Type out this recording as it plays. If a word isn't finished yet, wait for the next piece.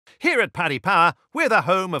Here at Paddy Power, we're the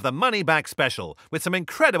home of the Money Back Special, with some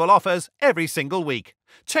incredible offers every single week.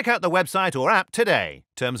 Check out the website or app today.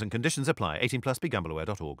 Terms and conditions apply. 18+,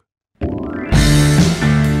 begambleaware.org.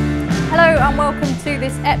 Hello and welcome to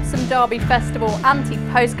this Epsom Derby Festival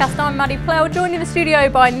Anti-Postcast. I'm Maddie Plell, joined in the studio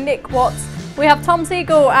by Nick Watts. We have Tom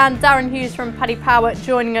Siegel and Darren Hughes from Paddy Power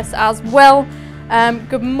joining us as well.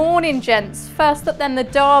 Good morning, gents. First up then, the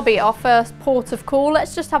Derby, our first port of call.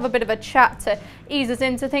 Let's just have a bit of a chat to ease us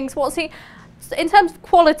into things. In terms of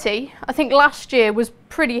quality, I think last year was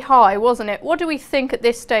pretty high, wasn't it? What do we think at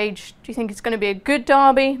this stage? Do you think it's going to be a good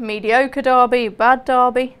Derby, mediocre Derby, bad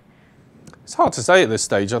Derby? It's hard to say at this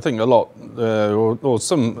stage. I think a lot,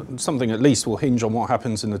 something at least will hinge on what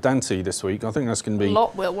happens in the Dante this week. I think that's going to be... A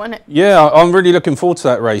lot will, won't it? Yeah, I'm really looking forward to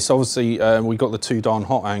that race. Obviously, we got the Too Darn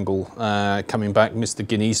Hot angle coming back, Mr.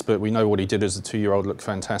 Guineas, but we know what he did as a 2-year-old, looked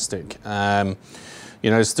fantastic. You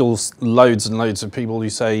know, still loads and loads of people who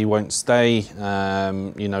say he won't stay.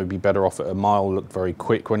 You know, be better off at a mile, looked very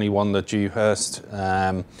quick when he won the Dewhurst.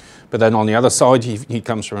 But then on the other side, he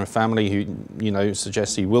comes from a family who, you know,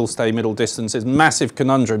 suggests he will stay middle distance. It's a massive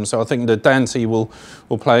conundrum. So I think the Dante will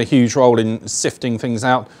play a huge role in sifting things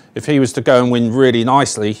out. If he was to go and win really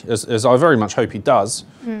nicely, as I very much hope he does,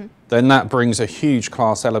 then that brings a huge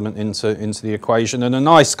class element into the equation and a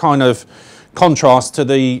nice kind of contrast to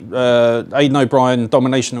the Aidan O'Brien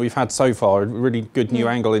domination that we've had so far. A really good new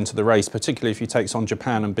angle into the race, particularly if he takes on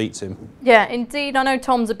Japan and beats him. Yeah, indeed. I know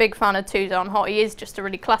Tom's a big fan of Too Darn Hot. He is just a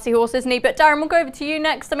really classy horse, isn't he? But Darren, we'll go over to you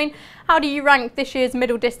next. I mean, how do you rank this year's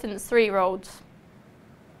middle distance 3-year-olds?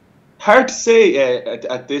 Hard to say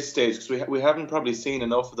at this stage, because we haven't probably seen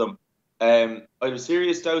enough of them. I have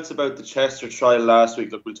serious doubts about the Chester trial last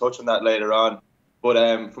week. Look, we'll touch on that later on.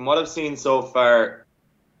 But from what I've seen so far,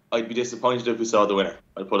 I'd be disappointed if we saw the winner.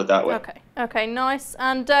 I'd put it that way. Okay, nice.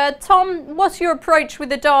 And Tom, what's your approach with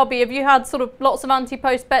the Derby? Have you had sort of lots of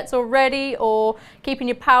anti-post bets already, or keeping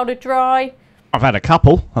your powder dry? I've had a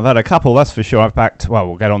couple, that's for sure. I've backed, well,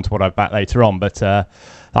 we'll get on to what I've backed later on, but I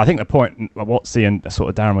think the point, Watsy and sort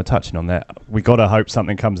of Darren were touching on there, we got to hope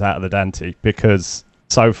something comes out of the Dante, because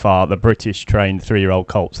so far the British-trained 3-year-old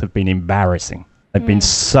colts have been embarrassing. They've been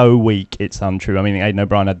so weak, it's untrue. I mean, Aidan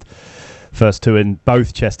O'Brien had first two in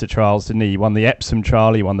both Chester trials, didn't he? He won the Epsom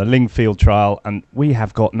trial, he won the Lingfield trial, and we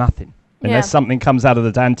have got nothing. Unless something comes out of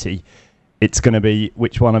the Dante, it's going to be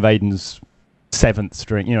which one of Aidan's 7th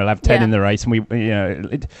string. You know, he'll have 10 in the race,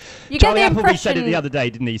 and Charlie Appleby said it the other day,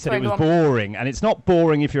 didn't he? He said it was boring, and it's not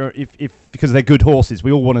boring if because they're good horses.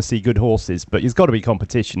 We all want to see good horses, but there's got to be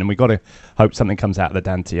competition, and we've got to hope something comes out of the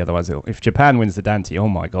Dante. Otherwise, if Japan wins the Dante, oh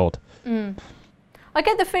my God. I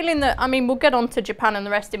get the feeling that, I mean, we'll get on to Japan and the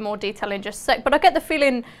rest in more detail in just a sec, but I get the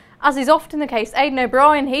feeling, as is often the case, Aidan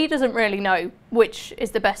O'Brien, he doesn't really know which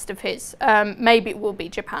is the best of his. Maybe it will be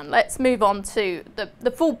Japan. Let's move on to the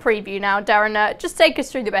full preview now. Darren, just take us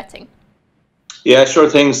through the betting. Yeah, sure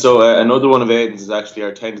thing. So another one of Aidan's is actually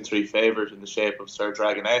our 10-3 favourite in the shape of Sir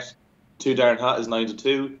Dragonet. Too Darn Hot is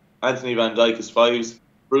 9-2. Anthony Van Dyke is 5s.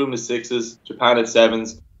 Broome is 6s. Japan at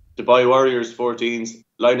 7s. Dubai Warrior is 14s.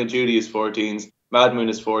 Line of Duty is 14s. Mad Moon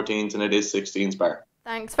is 14s, and it is 16s bar.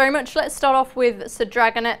 Thanks very much. Let's start off with Sir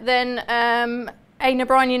Dragonet then. Aidan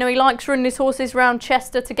O'Brien, you know, he likes running his horses around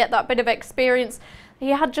Chester to get that bit of experience. He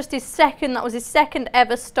had just his second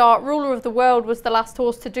ever start. Ruler of the World was the last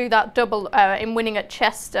horse to do that double in winning at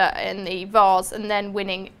Chester in the Vars and then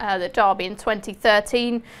winning the Derby in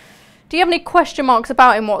 2013. Do you have any question marks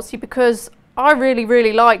about him, Watsy? Because I really,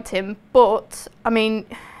 really liked him, but, I mean,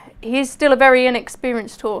 he's still a very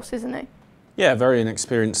inexperienced horse, isn't he? Yeah, very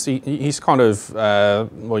inexperienced. He's kind of,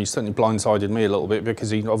 well, he certainly blindsided me a little bit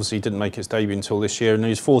because he obviously didn't make his debut until this year, and he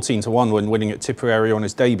was 14-1 when winning at Tipperary on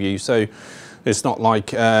his debut. So it's not like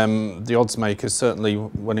the odds makers, certainly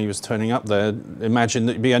when he was turning up there, imagined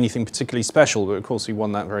that it'd be anything particularly special. But of course, he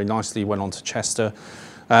won that very nicely. He went on to Chester.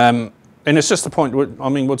 And it's just a point, I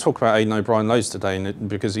mean, we'll talk about Aidan O'Brien loads today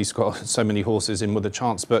because he's got so many horses in with a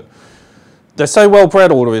chance. But they're so well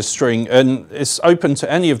bred, all of his string, and it's open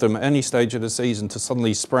to any of them at any stage of the season to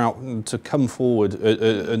suddenly sprout and to come forward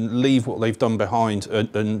and leave what they've done behind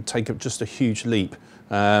and take just a huge leap.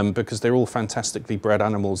 Because they're all fantastically bred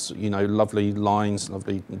animals, you know, lovely lines,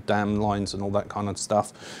 lovely dam lines and all that kind of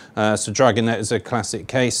stuff. So Dragonet is a classic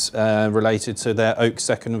case related to their Oak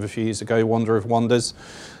second of a few years ago, Wonder of Wonders.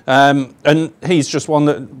 And he's just one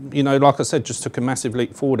that, you know, like I said, just took a massive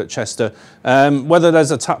leap forward at Chester. Whether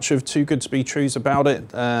there's a touch of too good to be trues about it,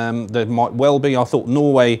 there might well be. I thought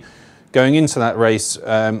Norway going into that race,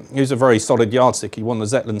 he was a very solid yardstick. He won the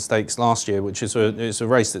Zetland Stakes last year, which is a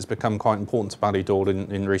race that's become quite important to Ballydor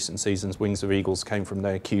in recent seasons. Wings of Eagles came from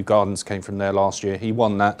there. Kew Gardens came from there last year. He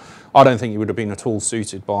won that. I don't think he would have been at all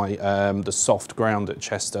suited by the soft ground at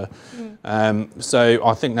Chester. So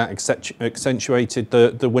I think that accentuated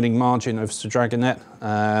the winning margin of Sir Dragonet.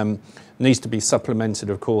 Needs to be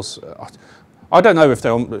supplemented, of course. I don't know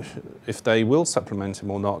if they will supplement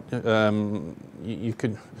him or not.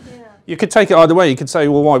 You could take it either way. You could say,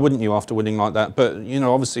 well, why wouldn't you after winning like that? But,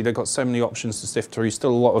 obviously they've got so many options to sift through.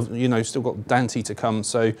 Still a lot of, still got Dante to come.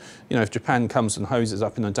 So, if Japan comes and hoses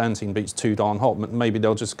up in a Dante and beats Too Darn Hot, maybe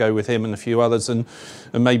they'll just go with him and a few others, and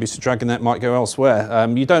maybe Sir Dragonet might go elsewhere.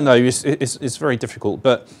 You don't know. It's very difficult.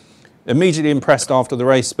 But immediately impressed after the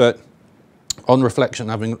race, but on reflection,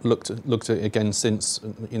 having looked at it again since,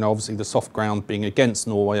 obviously the soft ground being against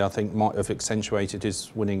Norway, I think might have accentuated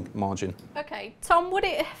his winning margin. Okay, Tom, would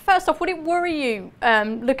it worry you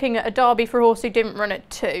looking at a derby for a horse who didn't run at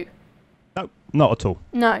 2? No, not at all.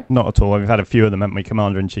 No, not at all. We've had a few of them, haven't we?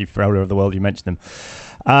 Commander-in-Chief, Elder of the World, you mentioned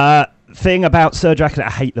them. Thing about Sir Dragonet, I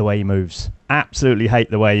hate the way he moves. Absolutely hate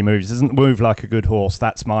the way he moves. Doesn't move like a good horse.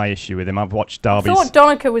 That's my issue with him. I've watched derbies. I thought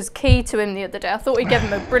Donica was key to him the other day. I thought he gave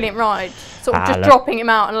him a brilliant ride, sort of just dropping him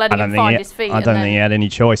out and letting him find his feet. I don't think he had any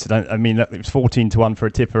choice. Look, it was 14-1 for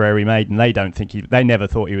a Tipperary maiden. They never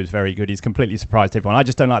thought he was very good. He's completely surprised everyone. I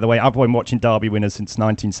just don't like the way. I've been watching derby winners since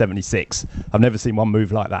 1976. I've never seen one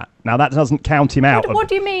move like that. Now that doesn't count him out. What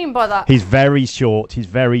do you mean by that? He's very short. He's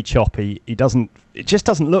very choppy. It just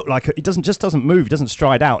doesn't look like it. Doesn't move. He doesn't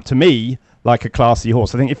stride out. To me, like a classy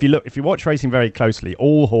horse. I think if you watch racing very closely,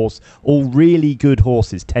 all really good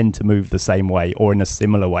horses tend to move the same way or in a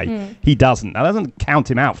similar way. He doesn't. That doesn't count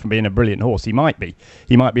him out from being a brilliant horse. He might be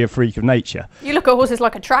a freak of nature. You look at horses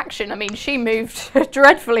like Attraction. She moved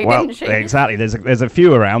dreadfully, didn't she? Exactly. There's a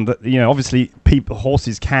few around that, obviously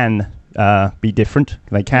horses can be different.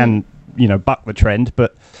 They can, buck the trend,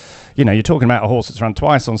 but you're talking about a horse that's run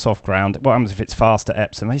twice on soft ground. What happens if it's fast at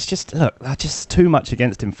Epsom? It's just, that's just too much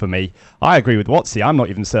against him for me. I agree with Watsy. I'm not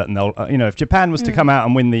even certain they'll, if Japan was to come out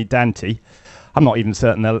and win the Dante, I'm not even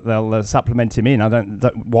certain they'll supplement him in.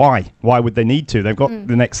 Why? Why would they need to? They've got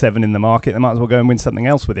the next 7 in the market. They might as well go and win something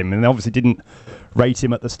else with him. And they obviously didn't rate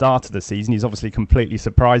him at the start of the season. He's obviously completely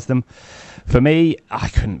surprised them. For me, I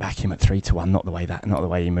couldn't back him at 3-1. Not the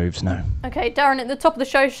way he moves. No. Okay, Darren, at the top of the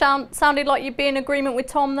show, sounded like you'd be in agreement with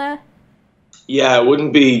Tom there. Yeah, I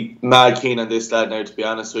wouldn't be mad keen on this lad now, to be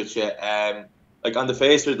honest with you. On the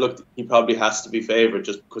face of it, look, he probably has to be favoured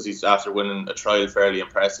just because he's after winning a trial fairly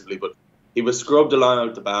impressively. But he was scrubbed along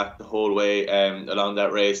out the back the whole way along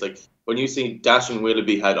that race. When you see Dashing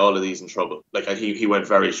Willoughby had all of these in trouble. He went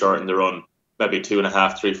very short in the run, maybe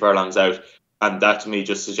 2.5, 3 furlongs out. And that to me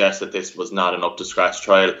just suggests that this was not an up-to-scratch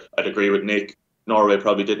trial. I'd agree with Nick. Norway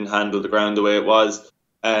probably didn't handle the ground the way it was.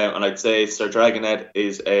 And I'd say Sir Dragonet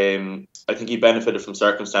is, I think he benefited from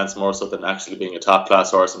circumstance more so than actually being a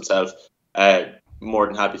top-class horse himself. More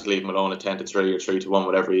than happy to leave him alone at 10-3 or 3-1,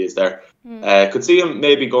 whatever he is there. Could see him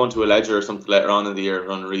maybe going to a Ledger or something later on in the year and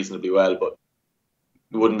run reasonably well, but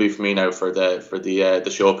it wouldn't be for me now for the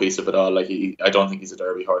showpiece of it all. I don't think he's a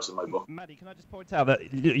Derby horse in my book. Maddie, can I just point out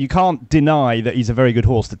that you can't deny that he's a very good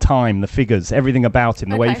horse? The time, the figures, everything about him,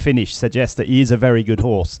 the way he finished suggests that he is a very good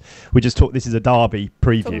horse. We just talked. This is a Derby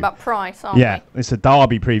preview. Talking about price, aren't we? Yeah, it's a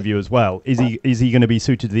Derby preview as well. Is he going to be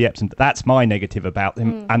suited to the Epsom? That's my negative about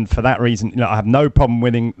him, and for that reason, I have no problem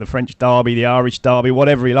winning the French Derby, the Irish Derby,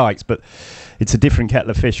 whatever he likes, but it's a different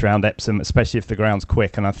kettle of fish around Epsom, especially if the ground's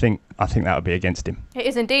quick, and I think that would be against him. It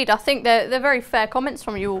is indeed. I think they're very fair comments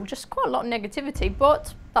from you all. Just quite a lot of negativity,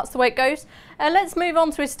 but that's the way it goes. Let's move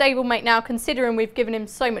on to his stablemate now, considering we've given him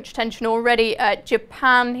so much attention already.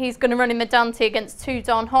 Japan, he's going to run in the Dante against Too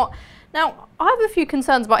Darn Hot. Now, I have a few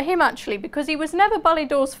concerns about him actually, because he was never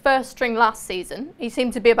Ballydor's first string last season. He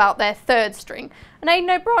seemed to be about their third string. And Aidan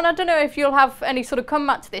O'Brien, I don't know if you'll have any sort of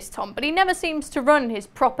comeback to this, Tom, but he never seems to run his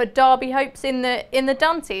proper Derby hopes in the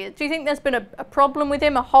Dante. Do you think there's been a problem with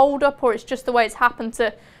him, a hold-up, or it's just the way it's happened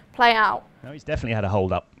to play out? No, he's definitely had a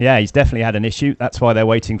hold-up. Yeah, he's definitely had an issue. That's why they're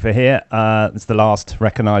waiting for here. It's the last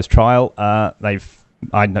recognised trial.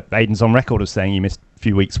 Aidan's on record as saying he missed a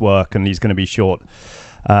few weeks' work and he's going to be short.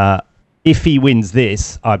 If he wins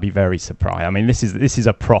this, I'd be very surprised. This is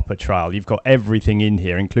a proper trial. You've got everything in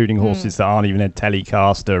here, including horses that aren't even a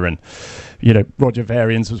Telecaster, and Roger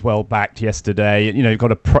Varians was well backed yesterday. You've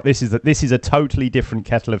got this is a totally different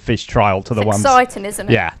kettle of fish trial to the ones. Exciting, isn't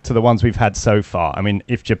it? Yeah, to the ones we've had so far.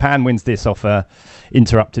 If Japan wins this off a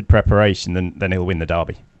interrupted preparation, then he'll win the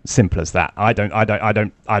Derby. Simple as that. I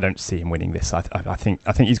don't see him winning this. I think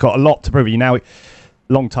he's got a lot to prove. Now,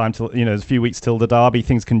 long time till, there's a few weeks till the Derby.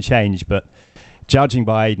 Things can change, but judging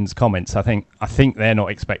by Aidan's comments, I think they're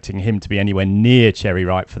not expecting him to be anywhere near cherry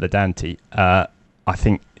ripe for the Dante. I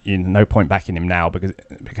think no point backing him now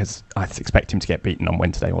because I expect him to get beaten on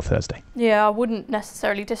Wednesday or Thursday. Yeah, I wouldn't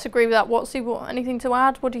necessarily disagree with that. Anything to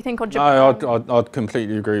add? What do you think on Japan? No, I'd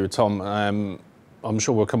completely agree with Tom. I'm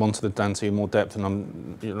sure we'll come on to the Dante in more depth,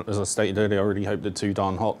 and as I stated earlier, I really hope that Too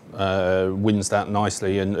Darn Hot wins that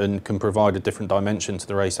nicely and can provide a different dimension to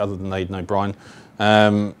the race other than Aidan O'Brien.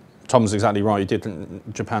 Tom's exactly right.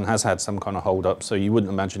 Japan has had some kind of hold up, so you wouldn't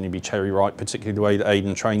imagine he'd be cherry ripe, particularly the way that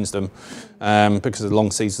Aidan trains them, because the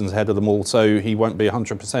long season's ahead of them all. So he won't be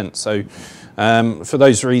 100%. So for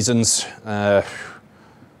those reasons, again,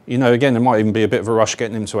 there might even be a bit of a rush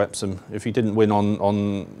getting him to Epsom if he didn't win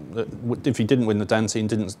if he didn't win the Dante and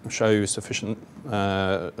didn't show sufficient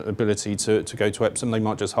ability to go to Epsom. They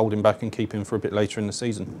might just hold him back and keep him for a bit later in the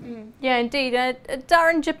season. Yeah, indeed.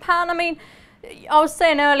 Darren, Japan. I mean, I was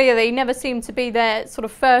saying earlier that he never seemed to be their sort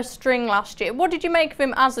of first string last year. What did you make of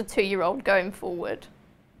him as a 2-year-old going forward?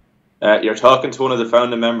 You're talking to one of the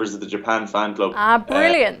founding members of the Japan fan club.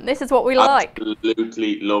 Brilliant. This is what we like.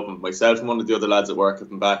 Absolutely love him. Myself and one of the other lads at work have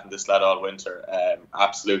been back with this lad all winter.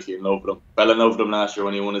 Absolutely in love with him. Fell in love with him last year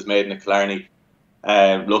when he won his maiden at Killarney.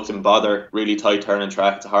 Looked in bother. Really tight turning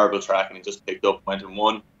track. It's a horrible track, and he just picked up, went and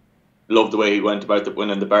won. Loved the way he went about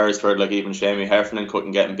winning the Beresford. Like even Shamie Heffernan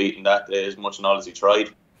couldn't get him beaten that day as much and all as he tried.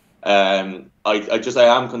 I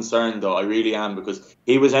am concerned though. I really am, because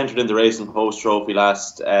he was entered in the Racing Post Trophy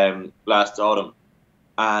last autumn,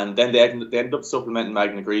 and then they ended up supplementing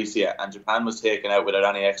Magna Grecia, and Japan was taken out without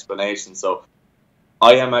any explanation. So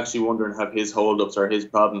I am actually wondering, have his hold-ups or his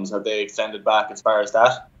problems, have they extended back as far as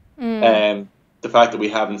that? The fact that we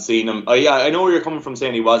haven't seen him. I know where you're coming from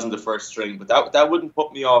saying he wasn't the first string, but that wouldn't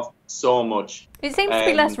put me off so much. It seems to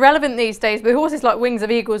be less relevant these days, but horses like Wings of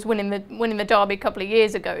Eagles winning the Derby a couple of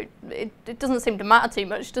years ago, it doesn't seem to matter too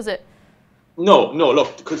much, does it? No,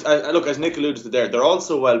 look, because as Nick alluded to there, they're all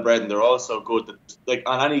so well bred and they're all so good that, like,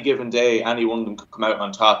 on any given day, any one of them could come out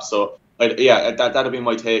on top. So that'd be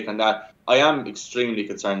my take on that. I am extremely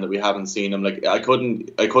concerned that we haven't seen him. Like, I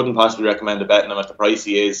couldn't possibly recommend betting him at the price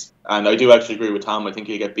he is. And I do actually agree with Tom. I think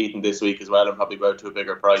he'll get beaten this week as well and probably go out to a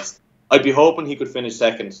bigger price. I'd be hoping he could finish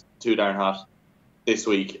second, Too Darn Hot, this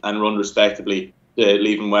week and run respectably,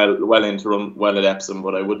 leave him well in to run well at Epsom,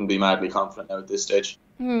 but I wouldn't be madly confident now at this stage.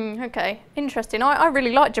 Okay, interesting. I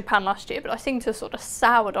really liked Japan last year, but I seem to have sort of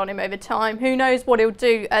soured on him over time. Who knows what he'll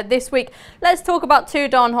do this week. Let's talk about Too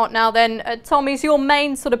Darn Hot now then. Tom, he's your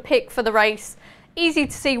main sort of pick for the race. Easy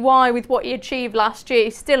to see why with what he achieved last year.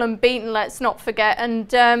 He's still unbeaten, let's not forget.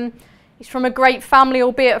 And he's from a great family,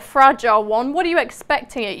 albeit a fragile one. What are you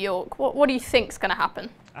expecting at York? What do you think's going to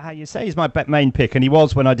happen? You say he's my main pick, and he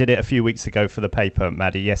was when I did it a few weeks ago for the paper,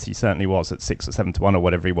 Maddie. Yes, he certainly was at 6 or 7 to 1 or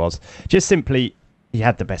whatever he was. Just simply, he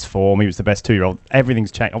had the best form. He was the best 2-year-old.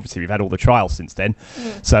 Everything's changed. Obviously, we've had all the trials since then.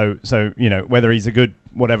 So whether he's a good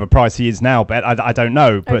whatever price he is now, I don't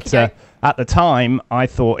know. But at the time, I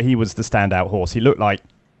thought he was the standout horse. He looked like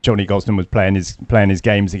Johnny Gosden was playing his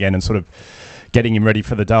games again and sort of getting him ready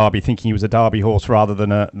for the Derby, thinking he was a Derby horse rather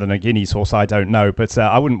than a Guineas horse. I don't know, but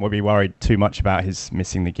I wouldn't be worried too much about his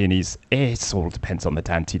missing the Guineas. It all depends on the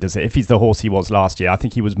Dante, does it? If he's the horse he was last year, I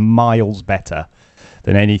think he was miles better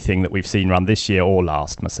than anything that we've seen run this year or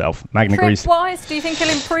last. Myself, Magna Grecia. Trip-wise, do you think he'll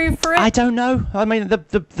improve for it? I don't know. I mean, the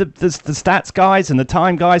stats guys and the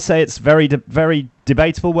time guys say it's very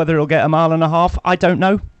debatable whether he'll get a mile and a half. I don't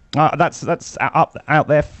know. That's out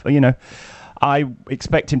there. I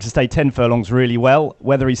expect him to stay 10 furlongs really well.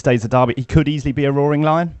 Whether he stays the Derby, he could easily be a roaring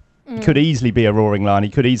lion. He could easily be a roaring lion.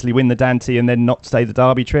 He could easily win the Dante and then not stay the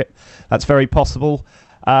Derby trip. That's very possible.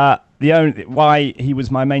 The only why he was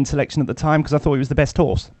my main selection at the time, because I thought he was the best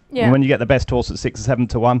horse. Yeah. And when you get the best horse at 6 or 7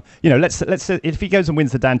 to 1, let's say if he goes and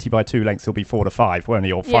wins the Dante by 2 lengths, he'll be 4 to 5, won't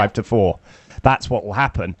he, or 5 to 4. That's what will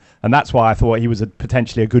happen, and that's why I thought he was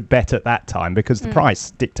potentially a good bet at that time, because the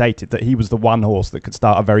price dictated that he was the one horse that could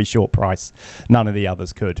start a very short price. None of the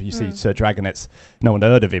others could. You see, Sir Dragonet's, no one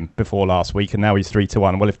heard of him before last week, and now he's 3 to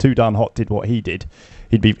 1. Well, if Too Darn Hot did what he did,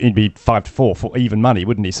 he'd be 5 to 4 for even money,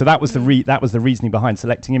 wouldn't he? So that was the reasoning behind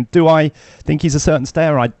selecting him. Do I think he's a certain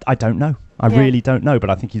stayer? I don't know. I really don't know, but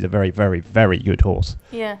I think he's a very, very, very good horse.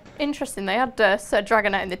 Yeah, interesting. They had Sir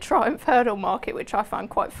Dragonet in the Triumph Hurdle Market, which I found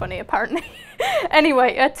quite funny, apparently.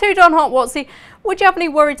 Anyway, Too Darn Hot, Watsy, would you have any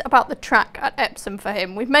worries about the track at Epsom for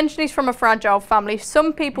him? We've mentioned he's from a fragile family.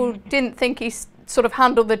 Some people didn't think he's sort of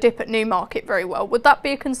handled the dip at Newmarket very well. Would that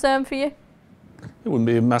be a concern for you? It wouldn't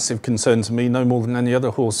be a massive concern to me, no more than any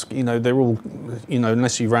other horse. You know, they're all, you know,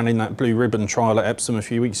 unless you ran in that blue ribbon trial at Epsom a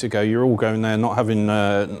few weeks ago, you're all going there not having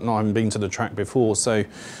been to the track before. So,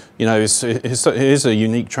 you know, it is a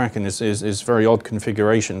unique track and it's very odd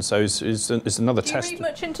configuration. So it's another test. Do you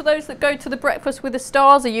read much into those that go to the Breakfast with the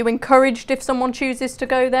Stars? Are you encouraged if someone chooses to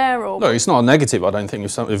go there? Or? No, it's not a negative. I don't think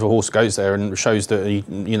if a horse goes there and shows that he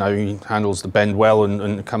handles the bend well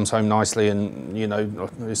and comes home nicely, and you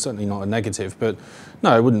know, it's certainly not a negative. But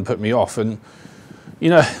no, it wouldn't put me off. And you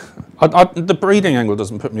know, the breeding angle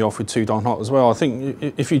doesn't put me off with Too Darn Hot as well. I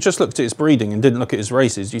think if you just looked at his breeding and didn't look at his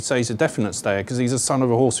races, you'd say he's a definite stayer because he's a son of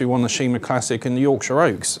a horse who won the Shima Classic and the Yorkshire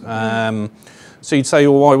Oaks. So you'd say,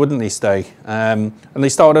 well, why wouldn't he stay? And they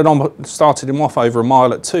started him off over a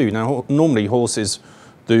mile at 2. Now, normally horses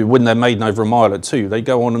do, when they're maiden over a mile at 2, they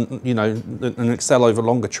go on and, you know, and excel over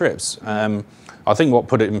longer trips. I think what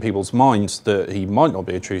put it in people's minds that he might not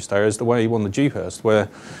be a true stayer is the way he won the Dewhurst, where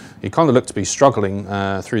he kind of looked to be struggling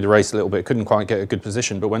through the race a little bit, couldn't quite get a good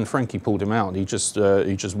position. But when Frankie pulled him out, he just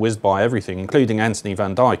whizzed by everything, including Anthony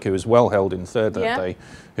Van Dyke, who was well held in third that day,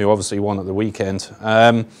 who obviously won at the weekend.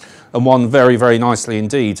 And won very, very nicely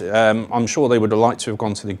indeed. I'm sure they would have liked to have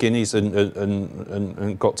gone to the Guineas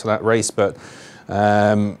and got to that race, but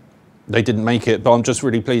they didn't make it. But I'm just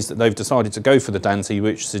really pleased that they've decided to go for the Dante,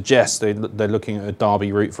 which suggests they're looking at a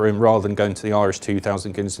Derby route for him rather than going to the Irish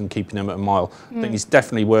 2000 Guineas and keeping him at a mile. I think he's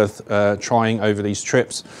definitely worth trying over these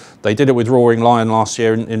trips. They did it with Roaring Lion last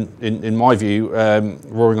year. In my view,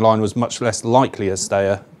 Roaring Lion was much less likely a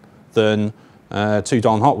stayer than Too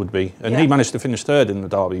Darn Hot would be, and he managed to finish third in the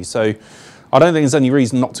Derby. So I don't think there's any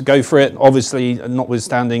reason not to go for it. Obviously,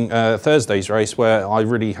 notwithstanding Thursday's race, where I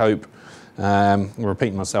really hope, I'm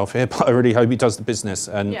repeating myself here, but I really hope he does the business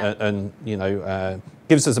and you know,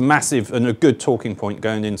 gives us a massive and a good talking point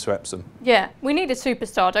going into Epsom. Yeah, we need a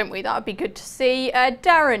superstar, don't we? That would be good to see.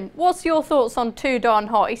 Darren, what's your thoughts on Too Darn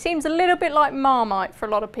Hot? He seems a little bit like Marmite for a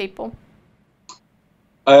lot of people.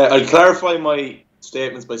 I'll clarify my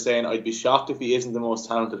statements by saying I'd be shocked if he isn't the most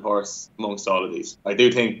talented horse amongst all of these. I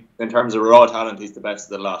do think in terms of raw talent he's the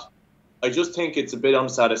best of the lot. I just think it's a bit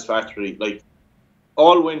unsatisfactory. Like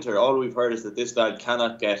all winter, all we've heard is that this lad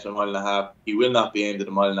cannot get a mile and a half. He will not be aimed at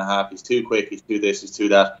a mile and a half. He's too quick, he's too this, he's too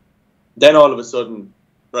that. Then all of a sudden,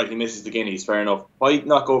 right, he misses the Guineas, fair enough. Why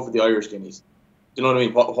not go for the Irish Guineas? Do you know what I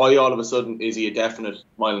mean? Why all of a sudden is he a definite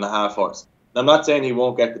mile and a half horse? And I'm not saying he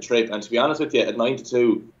won't get the trip, and to be honest with you, at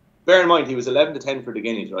 9-2, bear in mind, he was 11-10 for the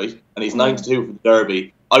Guineas, right? And he's 9-2 for the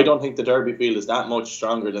Derby. I don't think the Derby field is that much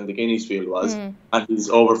stronger than the Guineas field was. And he's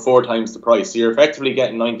over 4 times the price. So you're effectively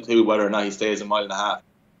getting 9-2 whether or not he stays a mile and a half.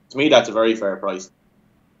 To me, that's a very fair price.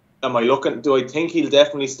 Do I think he'll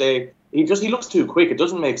definitely stay? He looks too quick. It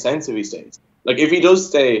doesn't make sense if he stays. Like, if he does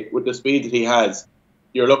stay with the speed that he has,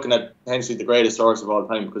 you're looking at potentially the greatest horse of all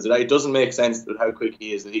time, because it doesn't make sense with how quick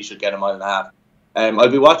he is that he should get a mile and a half. I'll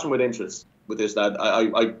be watching with interest with this lad.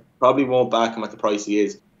 I probably won't back him at the price he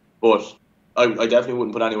is, but I definitely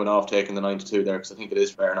wouldn't put anyone off taking the 9-2 there, because I think it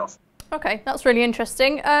is fair enough. Okay, that's really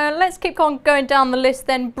interesting. Let's keep on going down the list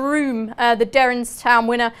then. Broome, the Derrinstown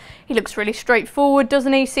winner. He looks really straightforward,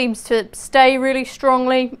 doesn't he? Seems to stay really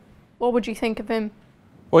strongly. What would you think of him?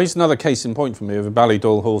 Well, he's another case in point for me of a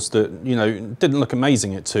Ballydoyle horse that, you know, didn't look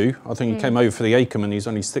amazing at 2. I think he came over for the Acomb and he's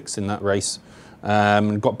only 6th in that race.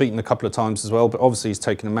 Got beaten a couple of times as well, but obviously he's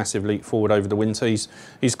taken a massive leap forward over the winter. He's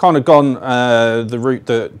kind of gone the route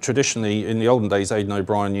that traditionally in the olden days Aidan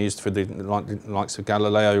O'Brien used for the likes of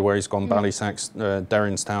Galileo, where he's gone Ballysacks,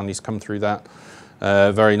 Derrinstown. He's come through that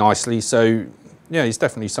very nicely. So yeah, he's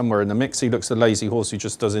definitely somewhere in the mix. He looks a lazy horse who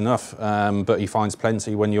just does enough, but he finds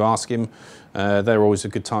plenty when you ask him. They're always a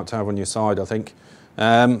good type to have on your side, I think.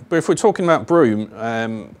 But if we're talking about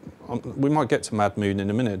Broome, we might get to Mad Moon in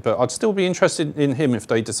a minute, but I'd still be interested in him if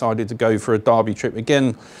they decided to go for a Derby trip.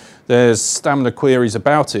 Again, there's stamina queries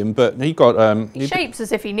about him, but he got... he shapes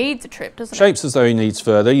as if he needs a trip, doesn't he? Shapes as though he needs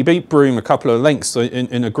further. He beat Broome a couple of lengths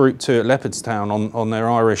in a Group 2 at Leopardstown on their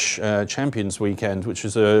Irish Champions weekend, which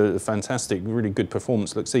was a fantastic, really good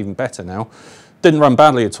performance. Looks even better now. Didn't run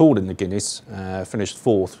badly at all in the Guineas, finished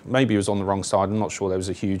 4th. Maybe he was on the wrong side. I'm not sure there was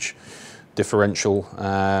a huge differential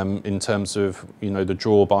in terms of, you know, the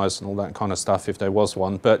draw bias and all that kind of stuff, if there was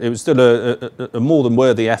one, but it was still a more than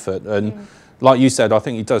worthy effort. And like you said, I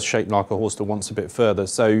think he does shape like a horse that wants a bit further.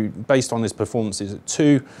 So based on his performances at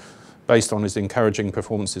 2, based on his encouraging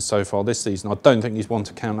performances so far this season, I don't think he's one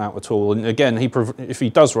to count out at all. And again, if he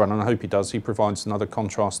does run, and I hope he does, he provides another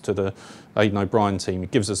contrast to the Aidan O'Brien team. He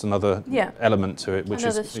gives us another element to it, which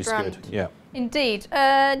is good. Yeah. Indeed.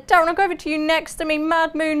 Darren, I'll go over to you next. I mean,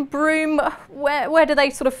 Mad Moon, Broome, where do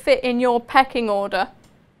they sort of fit in your pecking order?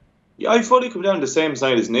 Yeah, I fully come down the same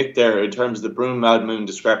side as Nick there in terms of the Broome Mad Moon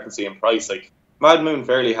discrepancy in price. Like Mad Moon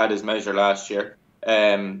fairly had his measure last year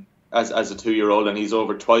as a 2-year-old, and he's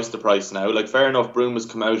over twice the price now. Like fair enough, Broome has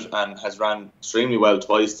come out and has ran extremely well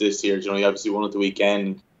twice this year. You know, he obviously won at the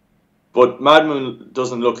weekend. But Mad Moon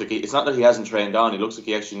doesn't look like it's not that he hasn't trained on. He looks like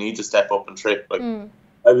he actually needs to step up and trip. Like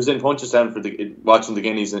I was in Punchestown watching the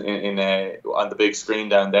Guineas on the big screen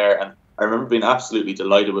down there, and I remember being absolutely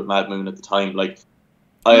delighted with Mad Moon at the time. Like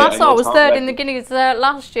Massart was third in the Guineas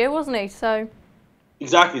last year, wasn't he? So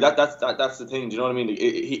exactly that's the thing. Do you know what I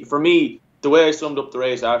mean? For me, the way I summed up the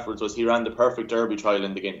race afterwards was he ran the perfect Derby trial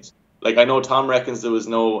in the Guineas. Like I know Tom reckons there was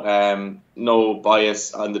no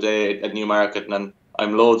bias on the day at Newmarket, and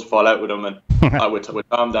I'm loath to fall out with him, and with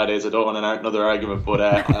Tom that is. I don't want another argument, but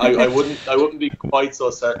I wouldn't be quite so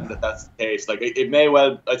certain that that's the case. Like it may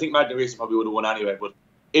well. I think Mad Moon probably would have won anyway, but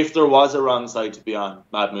if there was a wrong side to be on,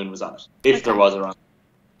 Mad Moon was on it. If there was a wrong.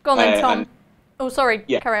 Go on then, Tom. Sorry.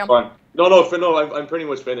 Yeah, carry on. Go on. No. I'm pretty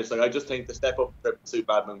much finished. Like I just think the step up trip suit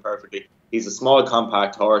Mad Moon perfectly. He's a small,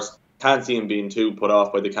 compact horse. Can't see him being too put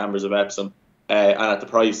off by the cambers of Epsom, and at the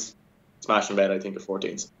price. Smash and bet, I think, at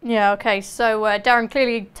 14s. Yeah, okay. So Darren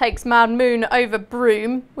clearly takes Mad Moon over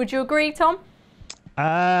Broome. Would you agree, Tom?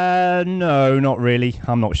 No, not really.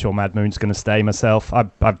 I'm not sure Mad Moon's going to stay myself.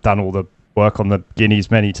 I've done all the work on the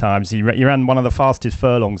Guineas many times. He ran one of the fastest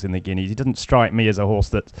furlongs in the Guineas. He doesn't strike me as a horse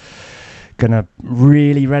that's going to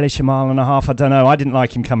really relish a 1.5 miles. I don't know. I didn't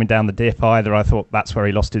like him coming down the dip either. I thought that's where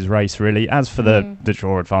he lost his race, really. As for the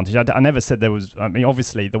draw advantage, I never said there was... I mean,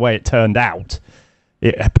 obviously, the way it turned out,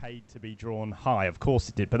 it paid to be drawn high. Of course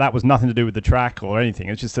it did, but that was nothing to do with the track or anything.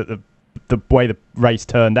 It's just that the way the race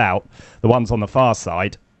turned out, the ones on the far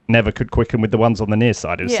side never could quicken with the ones on the near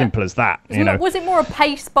side. It was simple as that. Was it more a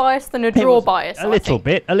pace bias than a draw bias? A little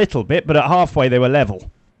bit, but at halfway they were level.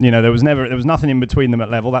 There was nothing in between them at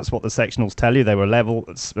level. That's what the sectionals tell you. They were level.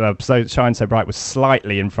 So Shine So Bright was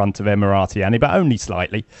slightly in front of Emirati, but only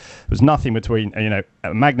slightly. There was nothing between.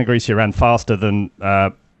 Magna Grecia ran faster than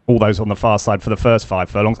all those on the far side for the first 5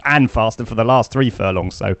 furlongs and faster for the last 3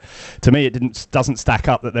 furlongs. So to me, it doesn't stack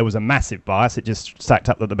up that there was a massive bias. It just stacked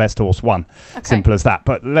up that the best horse won. Okay. Simple as that.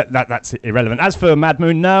 But that's irrelevant. As for Mad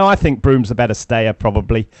Moon, no, I think Broome's a better stayer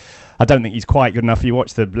probably. I don't think he's quite good enough. You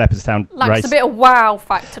watch the Leopardstown race. Lacks a bit of wow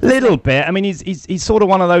factor. A little bit. I mean, he's sort of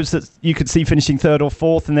one of those that you could see finishing 3rd or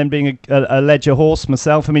 4th and then being a ledger horse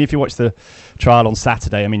myself. I mean, if you watch the trial on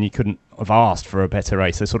Saturday, I mean, you couldn't have asked for a better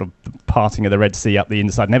race. They're sort of parting of the Red Sea up the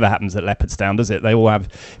inside. Never happens at Leopardstown, does it? They all have,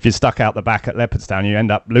 if you're stuck out the back at Leopardstown, you end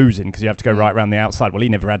up losing because you have to go right around the outside. Well, he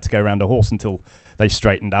never had to go around a horse until they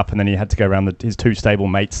straightened up, and then he had to go around his 2 stable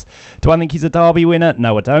mates. Do I think he's a Derby winner?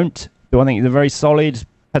 No, I don't. Do I think he's a very solid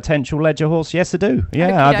potential ledger horse? Yes, I do.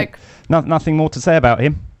 Yeah, I think nothing more to say about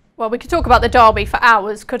him. Well, we could talk about the Derby for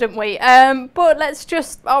hours, couldn't we?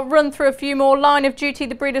 But I'll run through a few more. Line of Duty,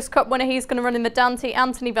 the Breeders' Cup winner, he's going to run in the Dante.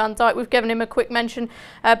 Anthony Van Dyke, we've given him a quick mention.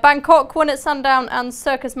 Bangkok won at Sandown, and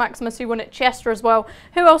Circus Maximus, who won at Chester as well.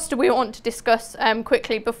 Who else do we want to discuss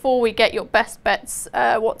quickly before we get your best bets?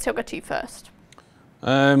 What's your go-to first?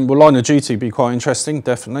 Line of Duty would be quite interesting,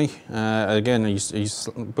 definitely. Again, he's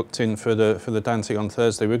booked in for the Dante on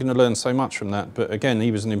Thursday. We're going to learn so much from that. But again, he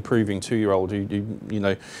was an improving 2-year-old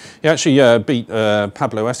he actually beat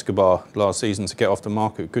Pablo Escobar last season to get off the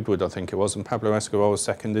mark at Goodwood, I think it was. And Pablo Escobar was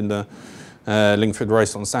second in the Lingford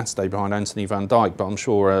race on Saturday behind Anthony Van Dyke. But I'm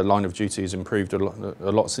sure Line of Duty has improved a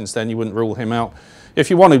lot since then. You wouldn't rule him out. If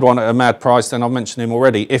you wanted one at a mad price, then I've mentioned him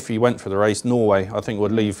already. If he went for the race, Norway, I think,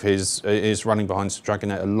 would leave his running behind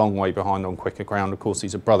Dragonet a long way behind on quicker ground. Of course,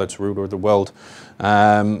 he's a brother to Ruler of the World.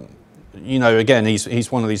 Again, he's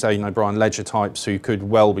one of these Aidan O'Brien ledger types who could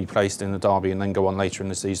well be placed in the Derby and then go on later in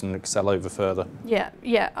the season and excel over further. Yeah,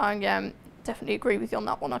 I definitely agree with you on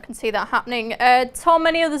that one. I can see that happening. Tom,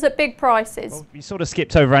 any others at big prices? Well, you sort of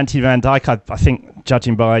skipped over Anthony Van Dyke. I think,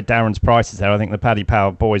 judging by Darren's prices there, I think the Paddy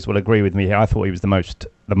Power boys will agree with me here. I thought he was the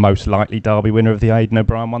most likely Derby winner of the Aidan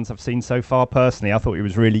O'Brien ones I've seen so far. Personally, I thought he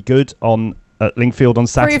was really good at Lingfield on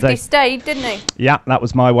Saturday. Proved he stayed, didn't he? Yeah, that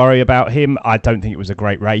was my worry about him. I don't think it was a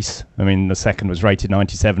great race. I mean, the second was rated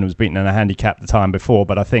 97, was beaten in a handicap the time before,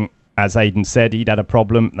 but I think, as Aidan said, he'd had a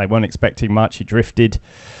problem. They weren't expecting much. He drifted.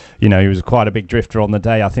 He was quite a big drifter on the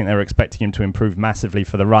day. I think they were expecting him to improve massively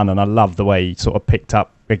for the run, and I love the way he sort of picked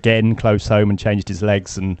up again close home and changed his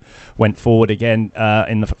legs and went forward again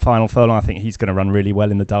in the final furlong. I think he's going to run really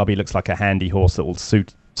well in the Derby. Looks like a handy horse that will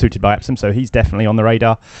suited by Epsom, so he's definitely on the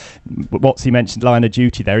radar. What's he mentioned, Line of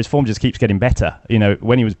Duty there, his form just keeps getting better.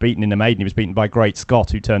 When he was beaten in the maiden, he was beaten by Great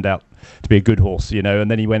Scott, who turned out to be a good horse,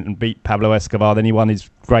 and then he went and beat Pablo Escobar, then he won his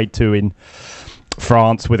grade 2 in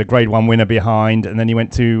France with a Grade 1 winner behind, and then he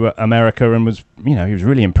went to America and was, he was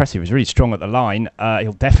really impressive. He was really strong at the line.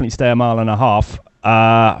 He'll definitely stay a mile and a half.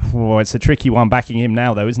 It's a tricky one backing him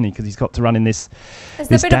now, though, isn't he? Because he's got to run in this. Has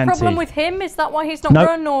there been a problem with him? Is that why he's not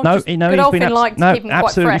run? Or no, just Godolphin like to keep him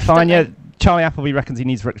absolutely quite fresh, fine. Yeah, Charlie Appleby reckons he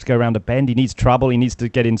needs to go around a bend. He needs trouble. He needs to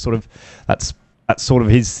get in sort of that's sort of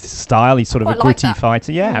his style. He's sort of a gritty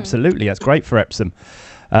fighter. Yeah, absolutely. That's great for Epsom.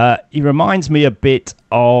 He reminds me a bit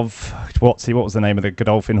of what was the name of the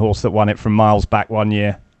Godolphin horse that won it from miles back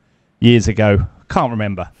years ago? Can't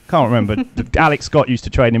remember. Alex Scott used to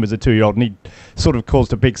train him as a 2-year-old, and he sort of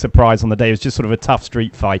caused a big surprise on the day. He was just sort of a tough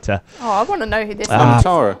street fighter. Oh, I want to know who this is.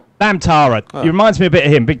 Lamtara. Oh. He reminds me a bit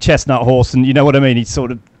of him, big chestnut horse, and you know what I mean? He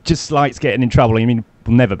sort of just likes getting in trouble. I mean,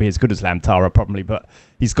 will never be as good as Lamtara probably, but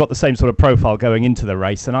he's got the same sort of profile going into the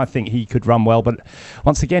race, and I think he could run well. But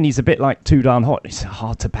once again, he's a bit like Too Darn Hot. It's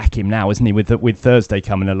hard to back him now, isn't he, with Thursday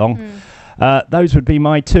coming along? Those would be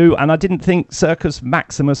my two, and I didn't think Circus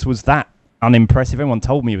Maximus was that unimpressive. Everyone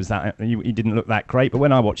told me he didn't look that great, but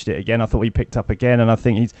when I watched it again, I thought he picked up again, and I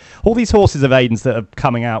think all these horses of Aiden's that are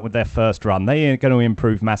coming out with their first run, they are going to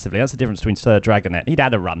improve massively. That's the difference between Sir Dragonet. He'd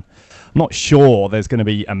had a run. I'm not sure there's going to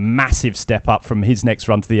be a massive step up from his next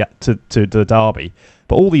run to the Derby,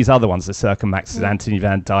 but all these other ones, the Circus Maxes, Anthony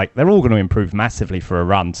Van Dyke, they're all going to improve massively for a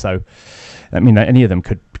run. So, I mean, any of them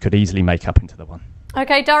could easily make up into the one.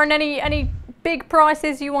 Okay, Darren, any big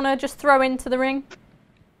prices you want to just throw into the ring?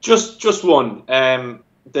 Just one.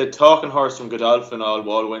 The talking horse from Godolphin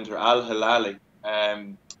all winter, Al Hilali.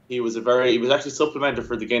 He was actually supplemented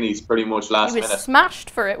for the Guineas pretty much last minute. He was smashed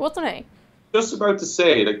for it, wasn't he? Just about to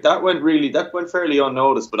say, that went fairly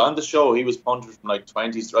unnoticed, but on the show he was punted from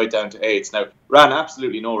 20s right down to 8s. Now, ran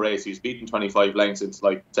absolutely no race. He was beaten 25 lengths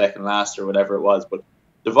into second last or whatever it was, but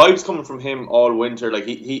the vibes coming from him all winter,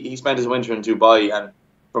 he spent his winter in Dubai, and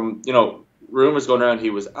from rumours going around, he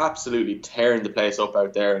was absolutely tearing the place up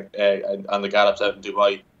out there on the gallops out in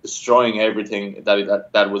Dubai, destroying everything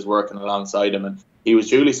that was working alongside him, and he was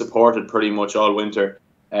duly supported pretty much all winter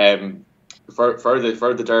for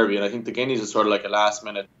the Derby, and I think the Guineas is sort of like a last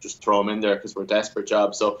minute just throw him in there because we're desperate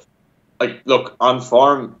job. So, look, on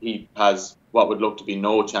form he has what would look to be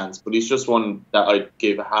no chance, but he's just one that I'd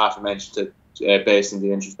give a half a mention to based on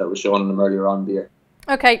the interest that was shown in him earlier on in the year.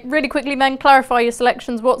 Okay, really quickly then, clarify your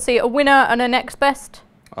selections. What's he, a winner and a next best?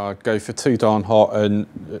 I'd go for Too Darn Hot and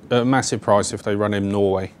a massive price if they run him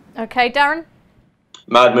Norway. Okay, Darren?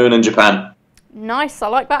 Mad Moon in Japan. Nice, I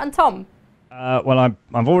like that. And Tom? Well,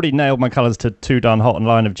 I've already nailed my colours to Too Darn Hot and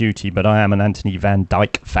Line of Duty, but I am an Anthony Van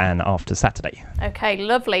Dyke fan after Saturday. Okay,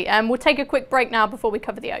 lovely. We'll take a quick break now before we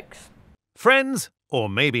cover the Oaks. Friends, or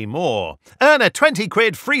maybe more. Earn a 20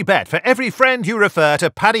 quid free bet for every friend you refer to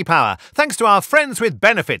Paddy Power, thanks to our Friends with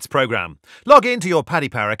Benefits programme. Log into your Paddy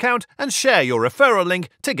Power account and share your referral link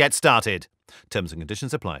to get started. Terms and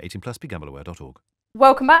conditions apply. 18+, begambleaware.org.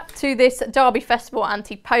 Welcome back to this Derby Festival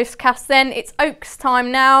Anti-Postcast then. It's Oaks time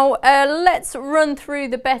now. Let's run through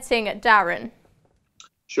the betting at Darren.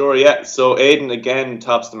 Sure, yeah. So Aidan again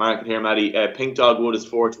tops the market here, Maddie. Pink Dog Wood is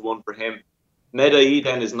 4-1 for him. Medai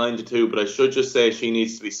then is 9-2, but I should just say she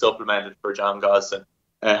needs to be supplemented for John Gosden.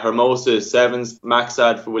 Hermosa is 7s,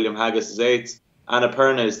 Maxad for William Haggis is 8s,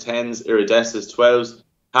 Annapurna is 10s, Iridessa is 12s,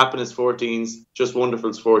 Happen is 14s, Just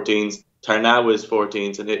Wonderful is 14s, Tarnawa is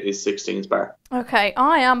 14s, and it is 16s bar. Okay,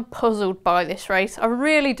 I am puzzled by this race. I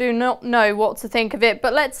really do not know what to think of it,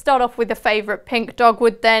 but let's start off with the favourite, Pink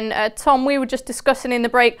Dogwood then. Tom, we were just discussing in the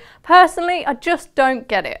break. Personally, I just don't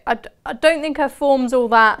get it. I don't think her form's all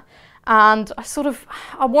that. And I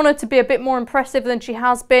want her to be a bit more impressive than she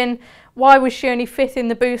has been. Why was she only 5th in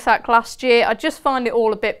the Boussac last year? I just find it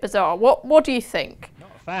all a bit bizarre. What do you think? Not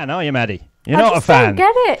a fan, are you, Maddie? You're not a fan. I don't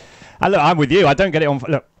get it. Look, I'm with you. I don't get it on.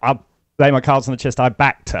 Look, I'll lay my cards on the chest. I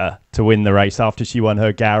backed her to win the race after she won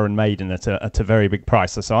her Gowran Maiden at a very big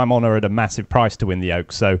price. So I'm on her at a massive price to win the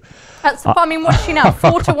Oaks. So I mean, what's she now?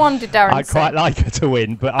 4-1 did Darren I quite like her to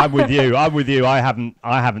win, but I'm with you. I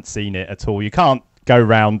haven't seen it at all. You can't go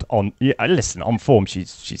round on. Listen, on form,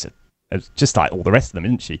 she's just like all the rest of them,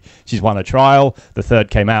 isn't she? She's won a trial. The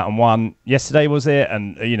third came out and won yesterday, was it?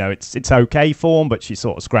 And it's okay form, but she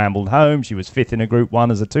sort of scrambled home. She was 5th in a Group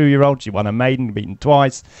 1 as a 2-year-old. She won a maiden, beaten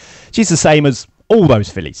twice. She's the same as all those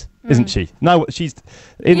fillies, isn't she? No, she's.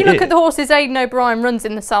 You look at the horses Aidan O'Brien runs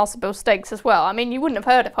in the Salsabill Stakes as well. I mean, you wouldn't have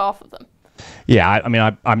heard of half of them. Yeah, I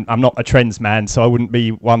mean, I'm not a trends man, so I wouldn't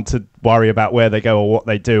be one to worry about where they go or what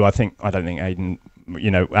they do. I don't think Aidan,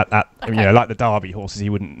 like the Derby horses, he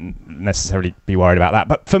wouldn't necessarily be worried about that.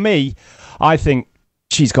 But for me, I think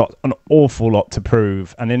she's got an awful lot to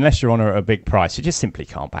prove, and unless you're on her at a big price, you just simply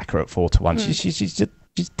can't back her at 4-1. She's just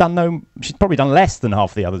she's probably done less than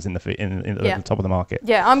half the others at the top of the market.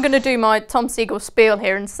 Yeah, I'm going to do my Tom Siegel spiel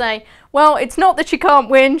here and say, well, it's not that she can't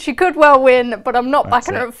win. She could well win, but I'm not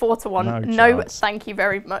backing her at 4-1. No, thank you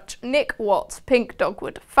very much. Nick Watts, Pink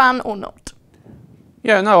Dogwood, fan or not?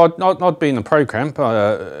 Yeah, no, I'd be in the pro camp.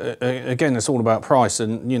 Again, it's all about price,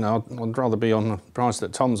 and I'd rather be on the price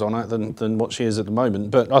that Tom's on it than what she is at the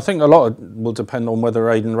moment. But I think a lot will depend on whether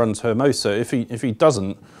Aidan runs Hermosa. If he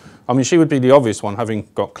doesn't, I mean, she would be the obvious one, having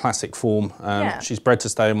got classic form. She's bred to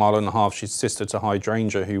stay a mile and a half. She's sister to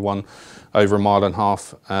Hydrangea, who won over a mile and a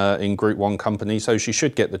half in Group 1 company, so she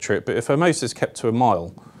should get the trip. But if Hermosa's kept to a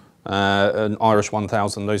mile, an Irish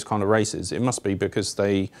 1000, those kind of races, it must be because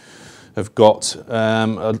they have got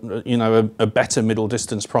a better middle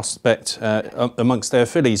distance prospect amongst their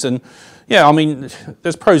fillies. And yeah, I mean,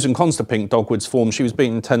 there's pros and cons to Pink Dogwood's form. She was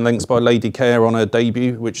beaten 10 lengths by Lady Care on her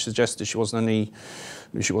debut, which suggested she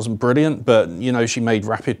wasn't brilliant, but she made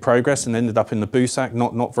rapid progress and ended up in the Boussac,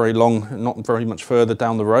 not very long, not very much further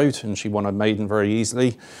down the road, and she won a maiden very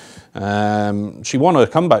easily. She won a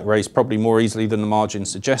comeback race probably more easily than the margin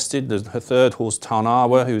suggested. Her third horse,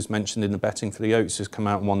 Tarnawa, who was mentioned in the betting for the Oaks, has come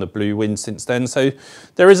out and won the Blue Win since then. So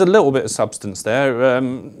there is a little bit of substance there.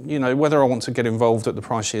 Whether I want to get involved at the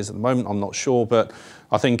price she is at the moment, I'm not sure, but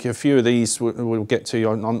I think a few of these we'll get to.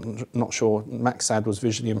 I'm not sure Maxad was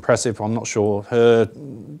visually impressive. I'm not sure her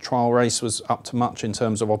trial race was up to much in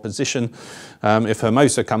terms of opposition. If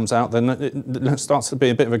Hermosa comes out, then it starts to be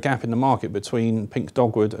a bit of a gap in the market between Pink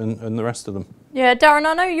Dogwood and the rest of them. Yeah, Darren,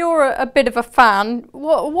 I know you're a bit of a fan.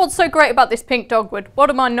 What's so great about this Pink Dogwood? What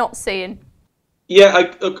am I not seeing?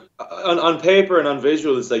 Yeah, look, on paper and on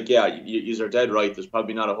visuals, you are dead right. There's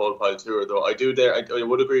probably not a whole pile to her, though. I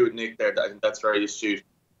would agree with Nick there. I think that's very astute.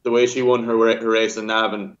 The way she won her race in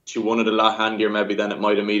Navan, she won it a lot handier maybe than it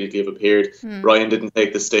might immediately have appeared. Ryan didn't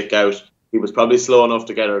take the stick out. He was probably slow enough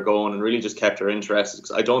to get her going and really just kept her interested,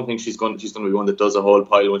 because I don't think she's going to be one that does a whole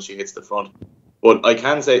pile when she hits the front. But I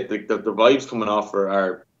can say the vibes coming off her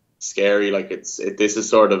are scary. This is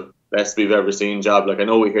sort of best we've ever seen job. I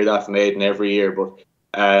know we hear that from Aidan every year, but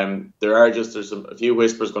there's a few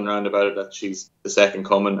whispers going around about it that she's the second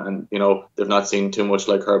coming, and they've not seen too much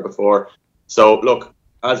like her before. So look,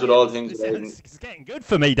 as with all things, it's getting good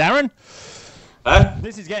for me, Darren. Huh?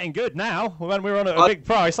 This is getting good now. When we're on at a big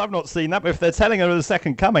price, I've not seen that, but if they're telling her the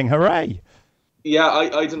second coming, hooray! Yeah,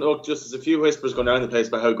 I don't know. Just there's a few whispers going around the place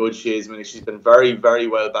about how good she is. I mean, she's been very, very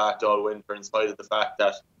well backed all winter, in spite of the fact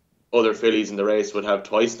that other fillies in the race would have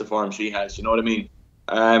twice the form she has. You know what I mean?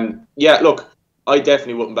 Look, I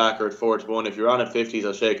definitely wouldn't back her at 4-1. If you're on at 50s,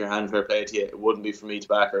 I'll shake your hand, fair play to you. It wouldn't be for me to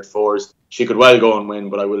back her at 4s. She could well go and win,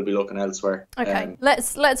 but I will be looking elsewhere. Okay,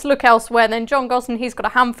 let's look elsewhere then. John Gosden, he's got a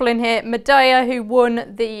handful in here. Medea, who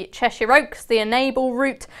won the Cheshire Oaks, the Enable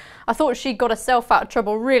route. I thought she got herself out of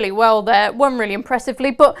trouble really well there, won really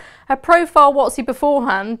impressively, but her profile, Watsy,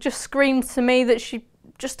 beforehand just screamed to me that she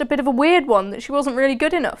just a bit of a weird one, that she wasn't really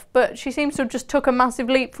good enough, but she seems to have just took a massive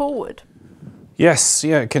leap forward. Yes,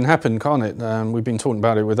 yeah, it can happen, can't it? We've been talking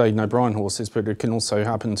about it with Aidan O'Brien horses, but it can also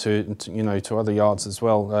happen to other yards as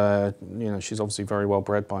well. She's obviously very well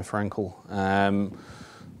bred by Frankel.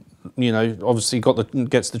 Obviously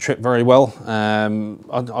gets the trip very well.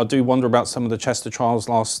 I do wonder about some of the Chester trials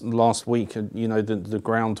last week. The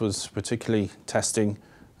ground was particularly testing.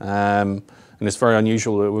 And it's very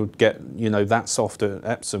unusual that it would get, that soft at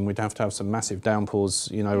Epsom. We'd have to have some massive downpours,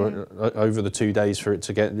 over the 2 days for it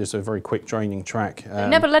to get just a very quick draining track. They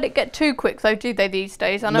never let it get too quick, though, do they, these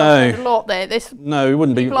days? I know I've heard a lot there. No, it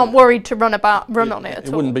wouldn't be. People aren't worried to run on it at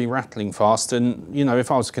all. It wouldn't be rattling fast. And,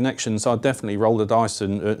 if I was Connections, I'd definitely roll the dice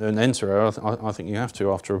and enter her. I think you have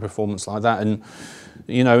to after a performance like that. And,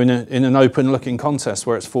 in an open-looking contest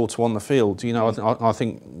where it's 4-1 the field, I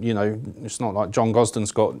think, it's not like John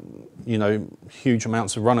Gosden's got, huge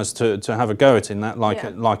amounts of runners to have a go at in that,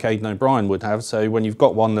 like Aidan O'Brien would have. So when you've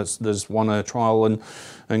got one that's won a trial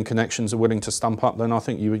and Connections are willing to stump up, then I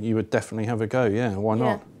think you would definitely have a go. Yeah, why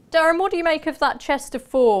not? Darren, what do you make of that Chester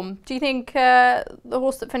form? Do you think the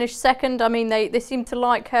horse that finished second, I mean, they seem to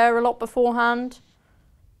like her a lot beforehand?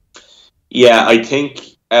 Yeah, I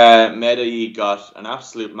think Medea got an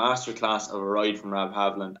absolute masterclass of a ride from Rab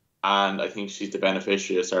Havlin, and I think she's the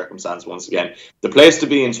beneficiary of circumstance once again. The place to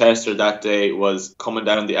be in Chester that day was coming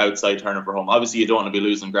down the outside turning for home. Obviously, you don't want to be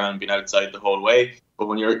losing ground being outside the whole way, but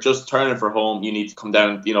when you're just turning for home, you need to come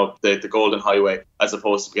down, the Golden Highway, as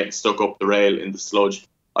opposed to getting stuck up the rail in the sludge.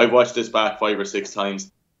 I've watched this back 5 or 6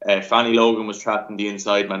 times. Fanny Logan was trapped on the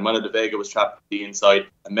inside. Manuela de Vega was trapped on the inside.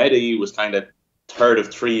 And Medea was kind of third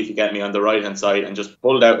of 3, if you get me, on the right-hand side, and just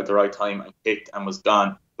pulled out at the right time and kicked and was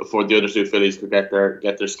gone before the other 2 fillies could get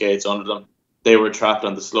their skates under them. they were trapped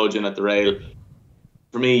on the sludge and at the rail.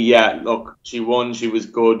 For me, yeah, look, she won, she was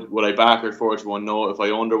good. Would I back her 4-1? No. If I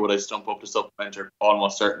owned her, would I stump up to supplement her?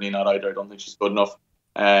 Almost certainly not either. I don't think she's good enough.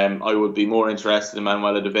 I would be more interested in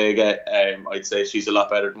Manuela de Vega. I'd say she's a lot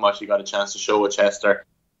better than what she got a chance to show at Chester.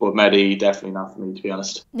 But Medi, definitely not for me, to be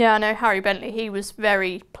honest. Yeah, I know Harry Bentley, he was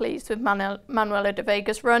very pleased with Manuela de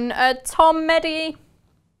Vega's run. Tom, Medi?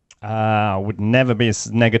 I would never be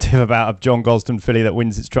as negative about a John Gosden filly that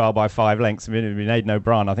wins its trial by 5 lengths. I mean, it would be Aidan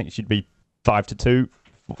O'Brien. I think it should be 5-2.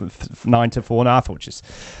 9-4 now.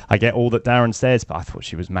 I get all that Darren says, but I thought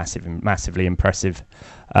she was massively impressive.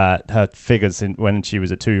 Her figures when she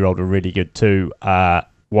was a 2-year-old were really good too.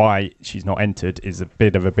 Why she's not entered is a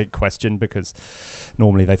bit of a big question, because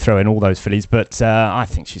normally they throw in all those fillies, but I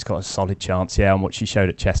think she's got a solid chance, yeah, on what she showed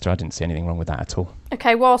at Chester. I didn't see anything wrong with that at all.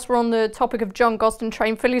 Okay, whilst we're on the topic of John Gosden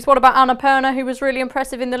trained fillies, what about Annapurna, who was really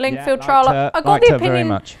impressive in the Lingfield trial? I got the opinion very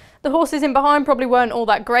much. The horses in behind probably weren't all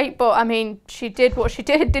that great, but I mean, she did what she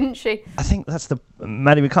did, didn't she? I think that's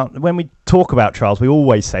Maddie, we can't, when we talk about trials, we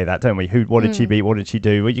always say that, don't we? What did she beat? What did she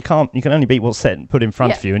do? Well, you can only beat what's set and put in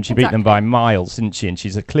front of you, and she beat them by miles, didn't she? And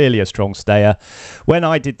she's clearly a strong stayer. When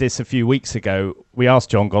I did this a few weeks ago, we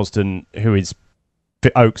asked John Gosden who his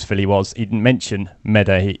Oaks filly was. He didn't mention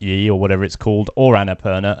Meadow or whatever it's called, or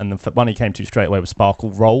Annapurna, and the one he came to straight away was Sparkle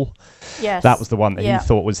Roll. Yes, that was the one that he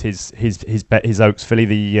thought was his Oaks filly,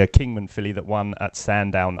 the Kingman filly that won at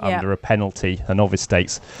Sandown under a penalty, a novice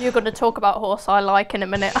stakes. You're going to talk about a horse I like in a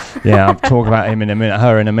minute. Yeah, I'll talk about him in a minute.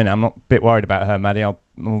 Her in a minute. I'm not a bit worried about her, Maddie.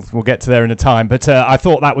 We'll get to there in a time. But I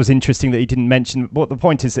thought that was interesting that he didn't mention. But the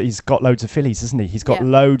point is that he's got loads of fillies, isn't he? He's got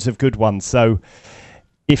loads of good ones. So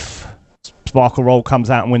if Sparkle Roll comes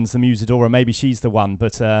out and wins the Musadora, maybe she's the one.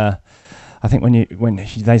 But I think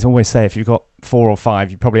they always say if you've got 4 or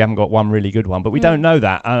 5, you probably haven't got one really good one. But we don't know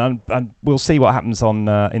that, and we'll see what happens on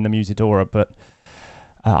in the Musadora. But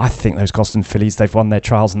I think those Gosden fillies, they've won their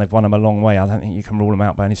trials and they've won them a long way. I don't think you can rule them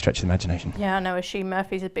out by any stretch of the imagination. Yeah, I know Oisin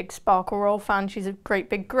Murphy's a big Sparkle Roll fan. She's a great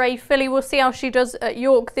big grey filly. We'll see how she does at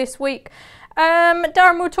York this week.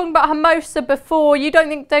 Darren, we were talking about Hermosa before. You don't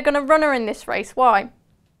think they're going to run her in this race? Why?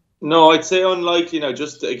 No, I'd say unlikely.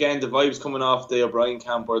 Just again, the vibes coming off the O'Brien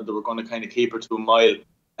camp where they were going to kind of keep her to a mile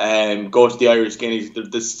and go to the Irish Guineas.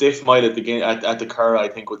 The stiff mile at the Curragh, I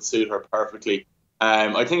think, would suit her perfectly.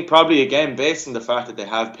 I think probably, again, based on the fact that they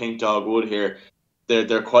have Pink Dog Wood here,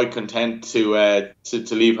 they're quite content to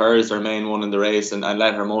leave her as their main one in the race and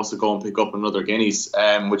let Hermosa go and pick up another Guineas,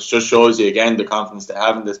 which just shows you, again, the confidence they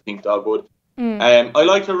have in this Pink Dog Wood. I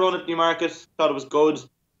liked her run at Newmarket. Thought it was good.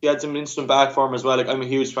 She had some instant back form as well. Like, I'm a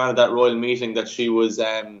huge fan of that Royal Meeting that she was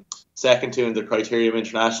second to in the Criterium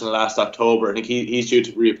International last October. I think he's due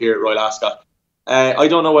to reappear at Royal Ascot. I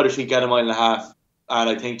don't know whether she'd get a mile and a half. And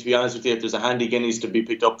I think, to be honest with you, if there's a handy Guineas to be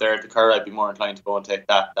picked up there at the Curragh, I'd be more inclined to go and take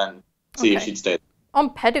that than see if she'd stay. On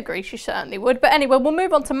pedigree, she certainly would. But anyway, we'll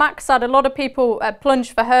move on to Maxad. A lot of people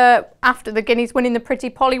plunged for her after the Guineas winning the Pretty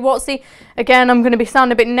Polly Watsy. Again, I'm going to be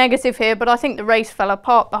sounding a bit negative here, but I think the race fell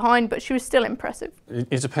apart behind, but she was still impressive.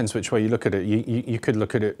 It depends which way you look at it. You could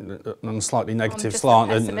look at it on a slightly negative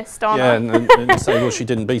slant and say, well, she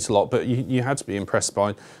didn't beat a lot, but you had to be impressed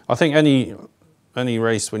by. I think any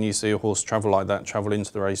race, when you see a horse travel like that, travel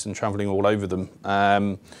into the race and travelling all over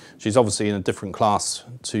them, she's obviously in a different class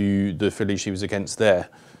to the filly she was against there.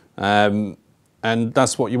 And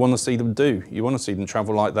that's what you want to see them do. You want to see them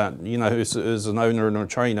travel like that. As an owner and a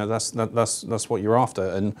trainer, that's what you're after.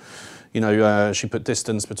 And she put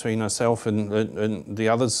distance between herself and the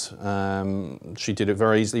others. She did it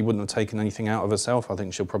very easily. Wouldn't have taken anything out of herself. I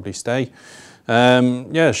think she'll probably stay.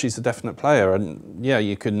 She's a definite player, and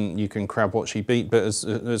you can crab what she beat. But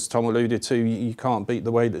as Tom alluded to, you can't beat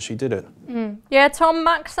the way that she did it. Yeah, Tom,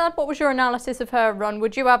 Maxad, what was your analysis of her run?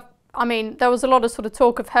 Would you have? I mean, there was a lot of sort of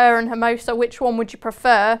talk of her and Hermosa. Which one would you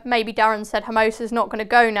prefer? Maybe Darren said Hermosa's not going to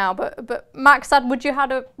go now, but Maxad, would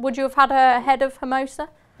you have had her ahead of Hermosa?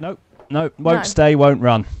 No, won't stay, won't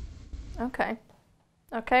run. Okay,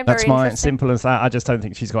 very That's simple as that. I just don't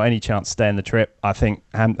think she's got any chance to stay in the trip. I think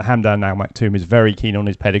Hamdan Al Maktoum is very keen on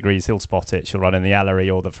his pedigrees. He'll spot it. She'll run in the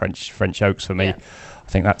Allery or the French Oaks for me. Yeah. I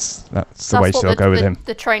think that's the way she'll go with him.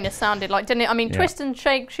 The trainer sounded like, didn't it? I mean, Twist and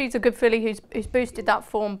Shake, she's a good filly who's boosted that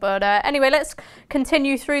form. But anyway, let's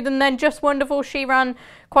continue through them then. Just Wonderful, she ran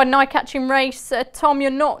quite an eye-catching race. Tom,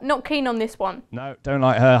 you're not keen on this one? No, don't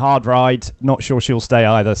like her. Hard ride. Not sure she'll stay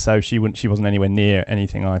either. So she wasn't anywhere near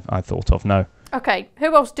anything I thought of. No. Okay,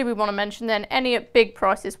 who else do we want to mention then? Any at big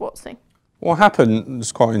prices, Watsy? What happened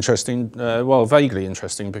is quite interesting. Vaguely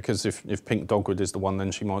interesting, because if Pink Dogwood is the one,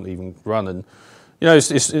 then she might even run. And You know,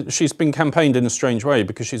 she's been campaigned in a strange way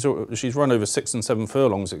because she's run over 6 and 7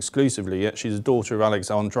 furlongs exclusively, yet she's a daughter of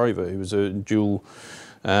Alexandrova, who was a dual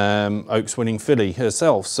Oaks winning filly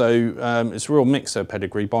herself. So it's a real mix, her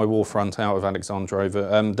pedigree, by Warfront out of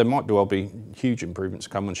Alexandrova. There might well be huge improvements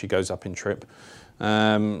come when she goes up in trip.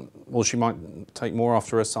 Or she might take more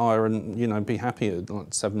after her sire and, you know, be happy at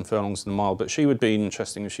like 7 furlongs in a mile. But she would be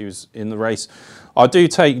interesting if she was in the race. I do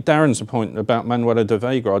take Darren's point about Manuela de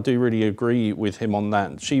Vega. I do really agree with him on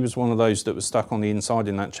that. She was one of those that was stuck on the inside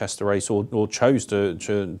in that Chester race, or chose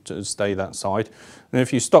to stay that side. And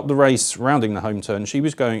if you stop the race rounding the home turn, she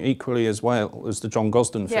was going equally as well as the John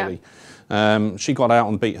Gosden filly. She got out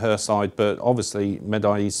and beat her side, but obviously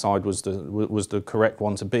Medai's side was the correct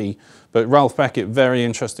one to be. But Ralph Beckett, very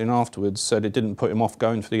interesting afterwards, said it didn't put him off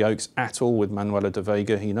going for the Oaks at all with Manuela de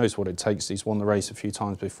Vega. He knows what it takes. He's won the race a few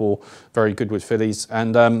times before, very good with fillies,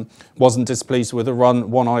 and wasn't displeased with a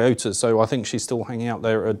run, 1 iota. So I think she's still hanging out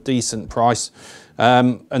there at a decent price.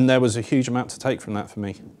 And there was a huge amount to take from that for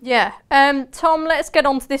me. Yeah. Tom, let's get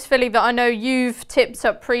on to this filly that I know you've tipped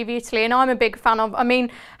up previously and I'm a big fan of. I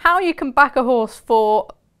mean, how you can back a horse for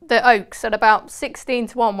the Oaks at about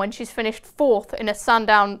 16-1 when she's finished 4th in a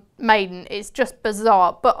Sandown maiden is just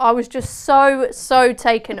bizarre. But I was just so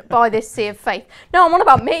taken by this Sea of Faith. No, I'm on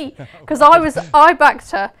about me, because I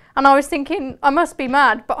backed her and I was thinking I must be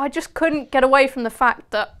mad, but I just couldn't get away from the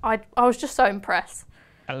fact that I was just so impressed.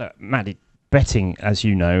 Look, Maddie, betting, as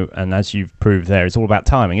you know, and as you've proved there, is all about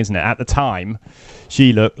timing, isn't it? At the time,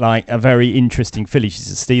 she looked like a very interesting filly.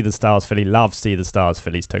 She's a Steer the Stars filly, loves Steer the Stars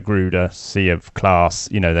fillies, Togruta, Sea of Class,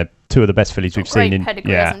 you know, they're two of the best fillies we've seen in.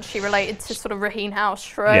 Pedigree, isn't she? Related to sort of Raheen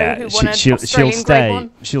House-Shrow, who won an Australian stay. Grade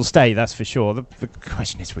 1. She'll stay, that's for sure. The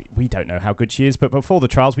question is, we don't know how good she is, but before the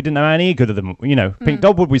trials, we didn't know any good of them. You know, Pink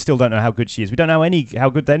Dogwood, we still don't know how good she is. We don't know how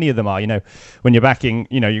good any of them are. You know, when you're backing,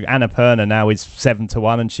 you know, Anna Perner now is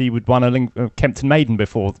 7-1, and she would won a Kempton Maiden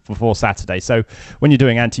before Saturday. So when you're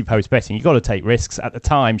doing anti-post betting, you've got to take risks. At the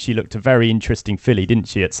time, she looked a very interesting filly, didn't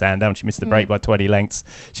she, at Sandown? She missed the break by 20 lengths.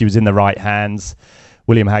 She was in the right hands.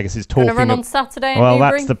 William Haggis is talking. Going to run on Saturday. Well,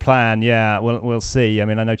 that's the plan. Yeah, we'll see. I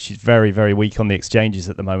mean, I know she's very, very weak on the exchanges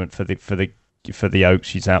at the moment for the Oaks.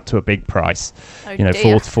 She's out to a big price,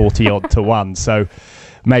 40 odd to 1. So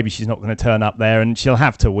maybe she's not going to turn up there, and she'll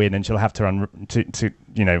have to win, and she'll have to run to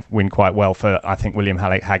win quite well for, I think, William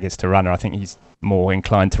Haggis to run her. I think he's more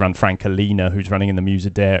inclined to run Francolina, who's running in the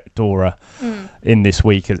Musadora in this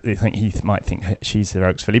week. I think he might think she's the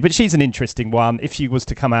Oaks filly, but she's an interesting one. If she was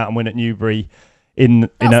to come out and win at Newbury. That's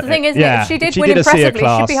the thing, isn't it? If she did win impressively,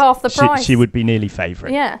 she'd be half the price. She would be nearly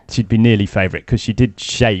favourite. Yeah. She'd be nearly favourite because she did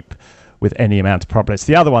shape with any amount of progress.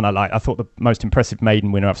 The other one I thought the most impressive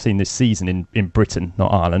maiden winner I've seen this season in Britain,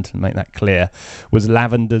 not Ireland, to make that clear, was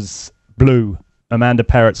Lavender's Blue, Amanda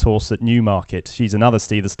Perrett's horse at Newmarket. She's another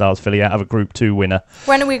Steer the Stars filly out of a Group 2 winner.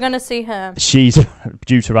 When are we going to see her? She's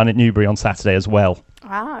due to run at Newbury on Saturday as well.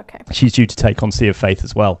 Ah, okay. She's due to take on Sea of Faith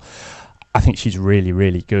as well. I think she's really,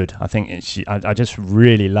 really good. I think I just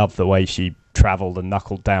really love the way she travelled and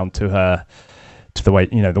knuckled down to the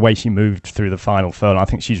way she moved through the final furlong. I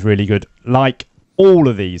think she's really good. Like all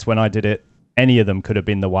of these, when I did it, any of them could have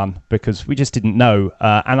been the one because we just didn't know.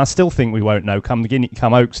 And I still think we won't know come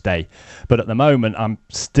Oaks Day. But at the moment, I'm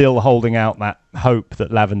still holding out that hope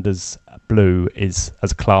that Lavender's Blue is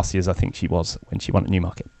as classy as I think she was when she won at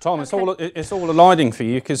Newmarket. Tom, it's all aligning for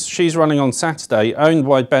you because she's running on Saturday, owned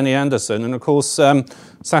by Benny Anderson. And of course,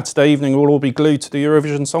 Saturday evening we'll all be glued to the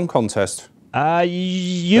Eurovision Song Contest.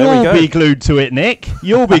 You'll be glued to it, Nick.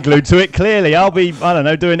 You'll be glued to it, clearly. I'll be, I don't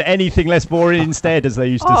know, doing anything less boring instead, as they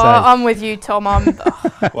used to say. I'm with you, Tom.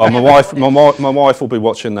 Well, my wife will be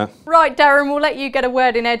watching that. Right, Darren, we'll let you get a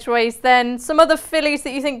word in edgeways then. Some other fillies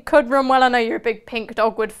that you think could run well. I know you're a big Pink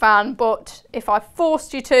Dogwood fan, but if I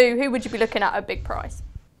forced you to, who would you be looking at a big price?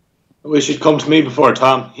 We should come to me before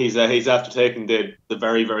Tom. He's after taking the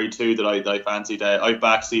very, very two that I fancied. I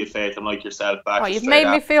back Sea of Faith. I'm like yourself. You've made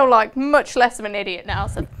me feel like much less of an idiot now.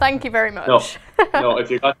 So thank you very much. No. If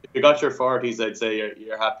you got your 40s, I'd say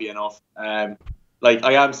you're happy enough. I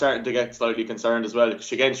am starting to get slightly concerned as well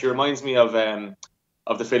because again she reminds me of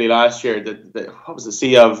the filly last year. What was the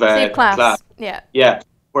Sea of Class? Yeah.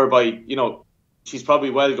 Whereby she's probably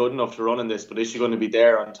well good enough to run in this, but is she going to be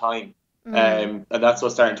there on time? And that's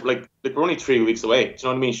what's starting to like we're only 3 weeks away. Do you know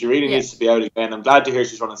what I mean? She really needs to be out again. I'm glad to hear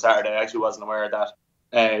she's running Saturday. I actually wasn't aware of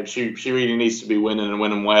that. She really needs to be winning and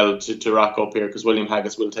winning well to rock up here because William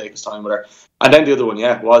Haggis will take his time with her. And then the other one,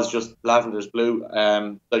 was just Lavender's Blue.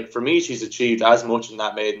 For me, she's achieved as much in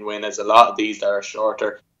that maiden win as a lot of these that are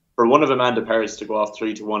shorter. For one of Amanda Perez to go off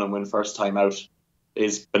 3-1 and win first time out,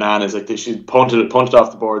 is bananas. Like she punted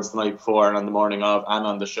off the boards the night before and on the morning of and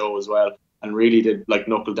on the show as well, and really did like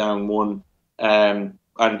knuckle down one. And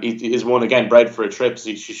he is one again bred for a trip,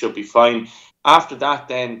 so she should be fine. After that,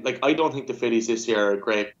 then like I don't think the fillies this year are a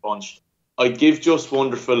great bunch. I'd give Just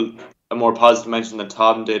Wonderful a more positive mention than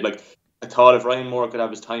Tom did. Like I thought if Ryan Moore could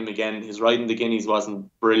have his time again, his riding the Guineas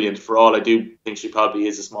wasn't brilliant. For all I do think she probably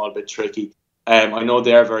is a small bit tricky. I know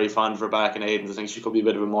they're very fond of her back in Aiden's. I think she could be a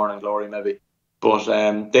bit of a morning glory maybe. But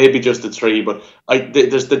they'd be just the three. But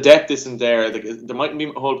there's the depth isn't there. There mightn't be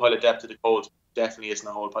a whole pile of depth to the Colts. Definitely isn't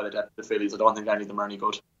a whole pile of depth to the fillies. I don't think any of them are any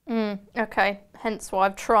good. Okay, hence why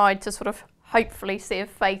I've tried to sort of hopefully see if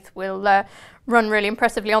Faith will run really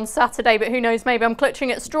impressively on Saturday. But who knows, maybe I'm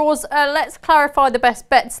clutching at straws. Let's clarify the best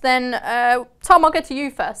bets then. Tom, I'll go to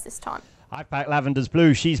you first this time. I backed Lavender's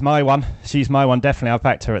Blue. She's my one. Definitely. I've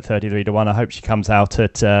backed her at 33 to 1. I hope she comes out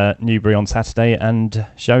at Newbury on Saturday and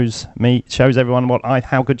shows everyone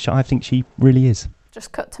how good I think she really is.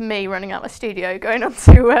 Just cut to me running out of the studio, going on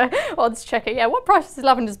to odds checker. Yeah, what price is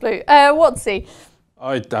Lavender's Blue? Watsy?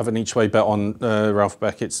 I'd have an each way bet on Ralph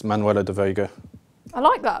Beckett's Manuela de Vega. I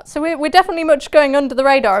like that. So we're definitely much going under the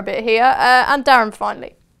radar a bit here. And Darren,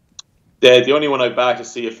 finally. The only one I back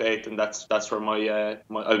is Sea of Faith, and that's where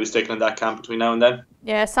I'll be sticking in that camp between now and then.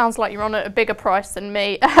 Yeah, sounds like you're on at a bigger price than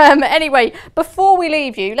me. Anyway, before we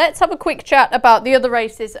leave you, let's have a quick chat about the other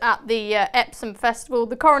races at the Epsom Festival.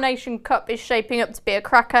 The Coronation Cup is shaping up to be a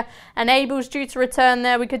cracker, and Abel's due to return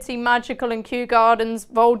there. We could see Magical and Kew Gardens,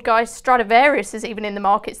 Voldgeist, Stradivarius is even in the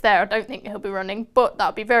markets there. I don't think he'll be running, but that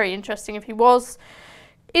would be very interesting if he was.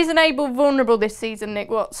 Isn't Abel vulnerable this season,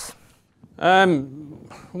 Nick Watts?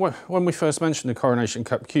 When we first mentioned the Coronation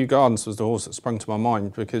Cup, Kew Gardens was the horse that sprung to my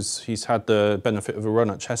mind because he's had the benefit of a run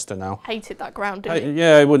at Chester now. Hated that ground, didn't he?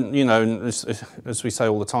 Yeah, it wouldn't, as we say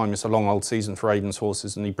all the time, it's a long old season for Aiden's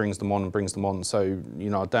horses and he brings them on. So,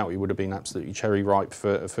 I doubt he would have been absolutely cherry ripe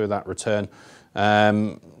for that return.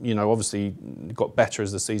 Obviously got better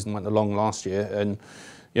as the season went along last year, and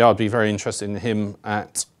yeah, I'd be very interested in him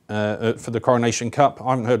for the Coronation Cup. I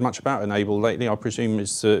haven't heard much about Enable lately. I presume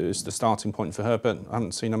it's the starting point for her, but I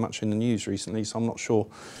haven't seen her much in the news recently, so I'm not sure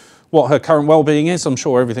what her current well-being is. I'm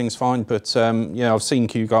sure everything's fine, but I've seen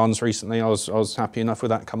Kew Gardens recently. I was happy enough with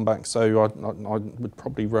that comeback, so I would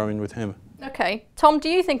probably row in with him. Okay. Tom, do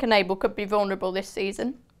you think Enable could be vulnerable this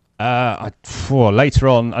season? Later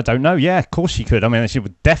on, I don't know. Yeah, of course she could. I mean, she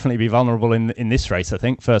would definitely be vulnerable in this race, I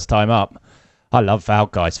think, first time up. I love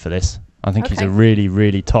Voldgeist for this. I think he's a really,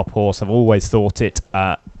 really top horse. I've always thought it.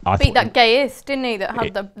 Beat that Gayist, didn't he? That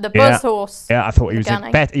had the buzz horse. Yeah, I thought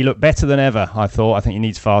he looked better than ever. I think he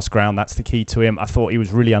needs fast ground. That's the key to him. I thought he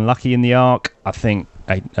was really unlucky in the Arc. I think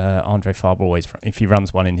Andre Fabre always, if he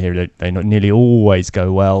runs one in here, they nearly always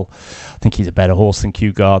go well. I think he's a better horse than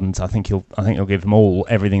Kew Gardens. I think he'll give them all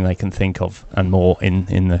everything they can think of and more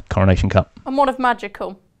in the Coronation Cup. And what of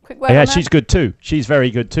Magical? Yeah, she's good too. She's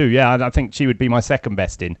very good too. Yeah, I think she would be my second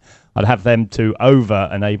best in. I'd have them two over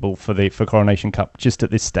Enable for Coronation Cup just at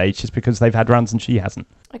this stage, just because they've had runs and she hasn't.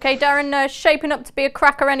 Okay, Darren, shaping up to be a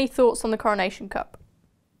cracker. Any thoughts on the Coronation Cup?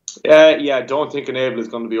 Yeah, I don't think Enable is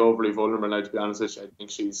going to be overly vulnerable now, to be honest with you. I think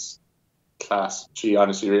she's class. She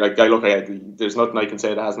honestly, there's nothing I can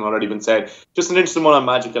say that hasn't already been said. Just an interesting one on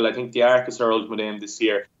Magical. I think the Arc is her ultimate aim this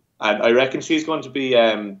year, and I reckon she's going to be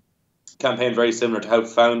campaign very similar to how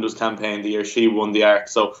Found was campaigned the year she won the Arc.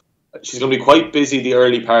 So she's going to be quite busy the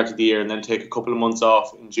early part of the year and then take a couple of months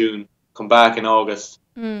off in June, come back in August.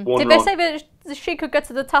 Did they say that she could get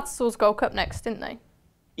to the Tattersalls Gold Cup next, didn't they?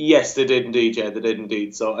 Yes, they did indeed. Yeah, they did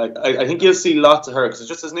indeed. So I think you'll see lots of her, because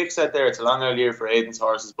just as Nick said there, it's a long old year for Aiden's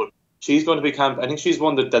horses, but she's going to be I think she's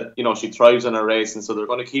one that she thrives on her race, and so they're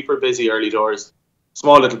going to keep her busy early doors.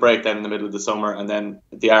 Small little break then in the middle of the summer, and then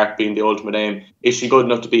the Arc being the ultimate aim. Is she good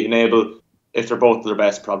enough to beat Enable? If they're both their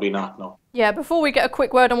best, probably not, no. Yeah, before we get a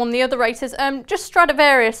quick word on one of the other races, just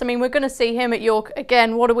Stradivarius, I mean, we're going to see him at York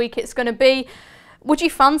again. What a week it's going to be. Would you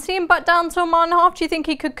fancy him back down to a mile and a half? Do you think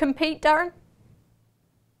he could compete, Darren?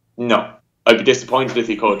 No. I'd be disappointed if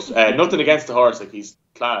he could. Nothing against the horse, like he's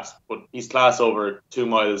class, but he's class over 2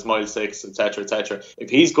 miles, mile 6, etc., etc. If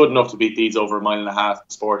he's good enough to beat these over a mile and a half,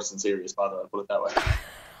 the sport is in serious bother, I'll put it that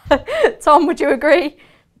way. Tom, would you agree?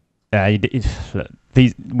 Yeah,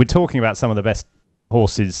 we're talking about some of the best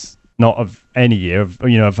horses, not of any year, of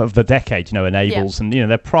the decade, Enables, and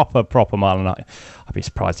they're proper mile and a half. I'd be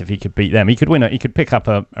surprised if he could beat them. He could win it. He could pick up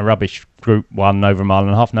a rubbish Group 1 over a mile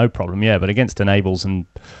and a half, no problem. Yeah, but against Enables and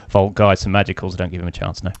Voldgeist and Magicals, I don't give him a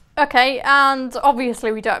chance, no. Okay, and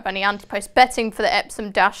obviously we don't have any anti-post betting for the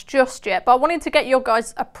Epsom Dash just yet, but I wanted to get your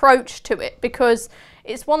guys' approach to it because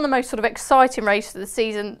it's one of the most sort of exciting races of the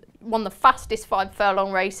season. one of the fastest 5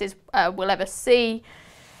 furlong races we'll ever see.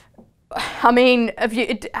 I mean,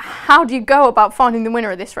 how do you go about finding the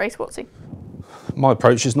winner of this race, Watsy? My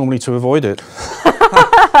approach is normally to avoid it.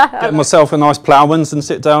 Get myself a nice ploughman's and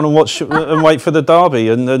sit down and watch and wait for the Derby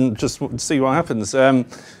and then just see what happens.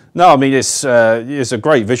 No, I mean it's a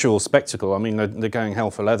great visual spectacle. I mean they're going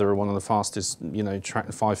hell for leather. One of the fastest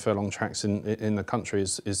 5 furlong tracks in the country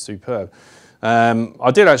is superb.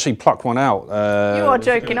 I did actually pluck one out. You are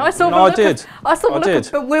joking. I saw the look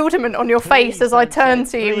of bewilderment on your face as I turned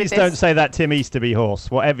to you. Please don't say that Tim Easterby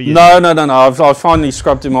horse, whatever you No. I've finally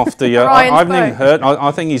scrubbed him off the... I haven't even heard.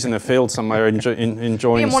 I think he's in a field somewhere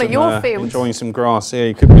enjoying some grass. Yeah,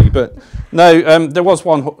 he could be. But no, there was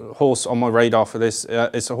one horse on my radar for this.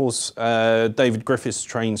 It's a horse David Griffiths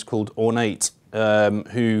trains called Ornate,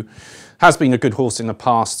 who has been a good horse in the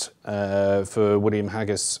past for William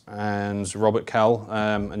Haggis and Robert Kell,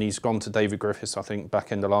 and he's gone to David Griffiths, I think,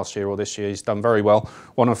 back end of last year or this year. He's done very well.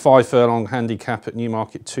 Won a 5 furlong handicap at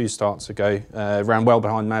Newmarket 2 starts ago. Ran well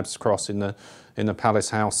behind Mabs Cross in the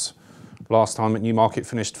Palace House. Last time at Newmarket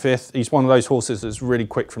finished 5th. He's one of those horses that's really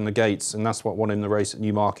quick from the gates, and that's what won him the race at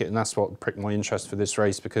Newmarket, and that's what pricked my interest for this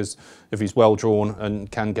race, because if he's well drawn and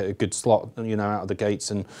can get a good slot, out of the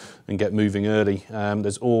gates and get moving early,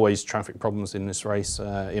 there's always traffic problems in this race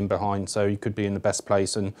in behind, so he could be in the best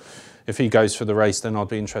place, and if he goes for the race, then I'd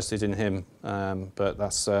be interested in him. But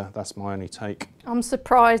that's my only take. I'm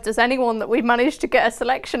surprised as anyone that we've managed to get a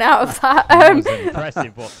selection out of that.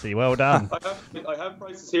 Impressive, Watsy. Well done. I have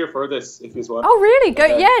prices here for this, if you want. Oh, really?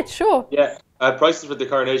 Go. Yeah, sure. Yeah, prices for the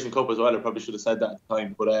Coronation Cup as well. I probably should have said that at the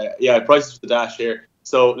time. But prices for the Dash here.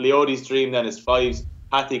 So Leody's Dream then is 5s.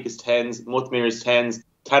 Hathik is 10s. Muthmere is 10s.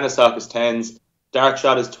 Tanasock is 10s. Dark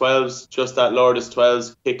Shot is 12s. Just That Lord is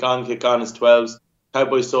 12s. Kick On is 12s.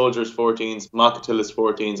 Cowboy Soldiers 14s, Mockatil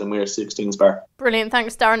 14s, and we're 16s bar. Brilliant,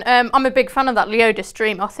 thanks Darren. I'm a big fan of that Leodis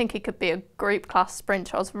Dream. I think he could be a group class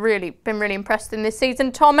sprinter. I've been really impressed in this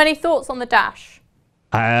season. Tom, any thoughts on the Dash?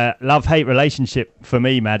 Love-hate relationship for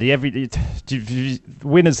me, Maddie.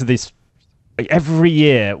 Winners of this, every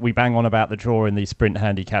year we bang on about the draw in these sprint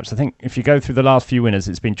handicaps. I think if you go through the last few winners,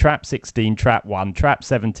 it's been Trap 16, Trap 1, Trap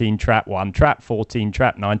 17, Trap 1, Trap 14,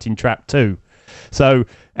 Trap 19, Trap 2. So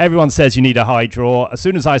everyone says you need a high draw. As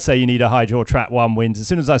soon as I say you need a high draw, Trap 1 wins. As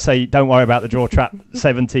soon as I say don't worry about the draw, Trap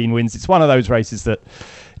 17 wins. It's one of those races that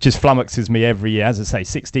just flummoxes me every year. As I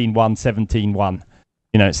say, 16-1, 17-1.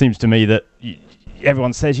 It seems to me that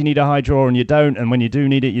everyone says you need a high draw and you don't, and when you do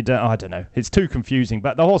need it, you don't. I don't know. It's too confusing.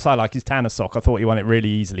 But the horse I like is Tanasock. I thought he won it really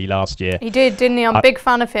easily last year. He did, didn't he? I'm a big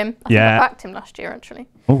fan of him. I think I backed him last year, actually.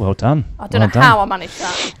 Oh, well done. I don't know how I managed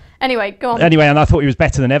that. Anyway, go on. Anyway, and I thought he was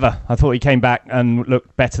better than ever. I thought he came back and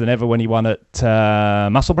looked better than ever when he won at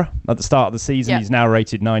Musselburgh at the start of the season. Yep. He's now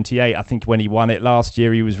rated 98. I think when he won it last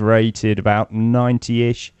year, he was rated about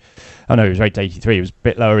 90-ish. Oh no, he was rated 83. He was a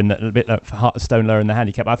bit lower a stone lower in the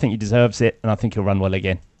handicap. I think he deserves it, and I think he'll run well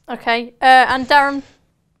again. Okay, and Darren.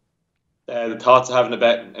 The thoughts of having a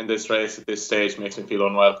bet in this race at this stage makes me feel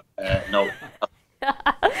unwell. No.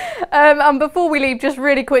 And before we leave, just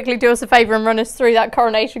really quickly do us a favour and run us through that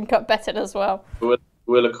Coronation Cup betting as well.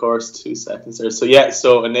 Will of course, 2 seconds there.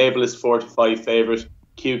 So Enable is 4 to 5 favourite.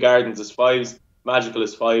 Kew Gardens is 5s. Magical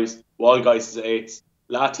is 5s. Wallgeist is 8s.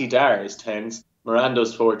 Lati Dar is 10s.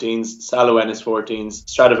 Mirando's 14s, Saloen is 14s,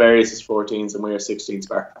 Stradivarius is 14s, and we are 16s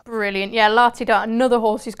bar. Brilliant. Yeah, Latida, another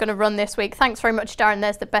horse who's going to run this week. Thanks very much, Darren.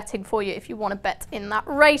 There's the betting for you if you want to bet in that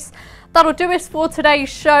race. That'll do us for today's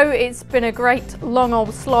show. It's been a great long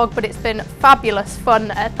old slog, but it's been fabulous fun.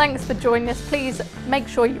 Thanks for joining us. Please make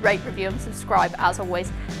sure you rate, review and subscribe as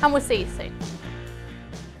always, and we'll see you soon.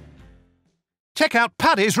 Check out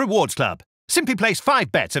Paddy's Rewards Club. Simply place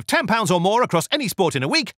 5 bets of £10 or more across any sport in a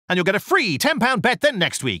week, and you'll get a free £10 bet then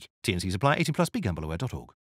next week. T&Cs apply. 18+. BeGambleAware.org.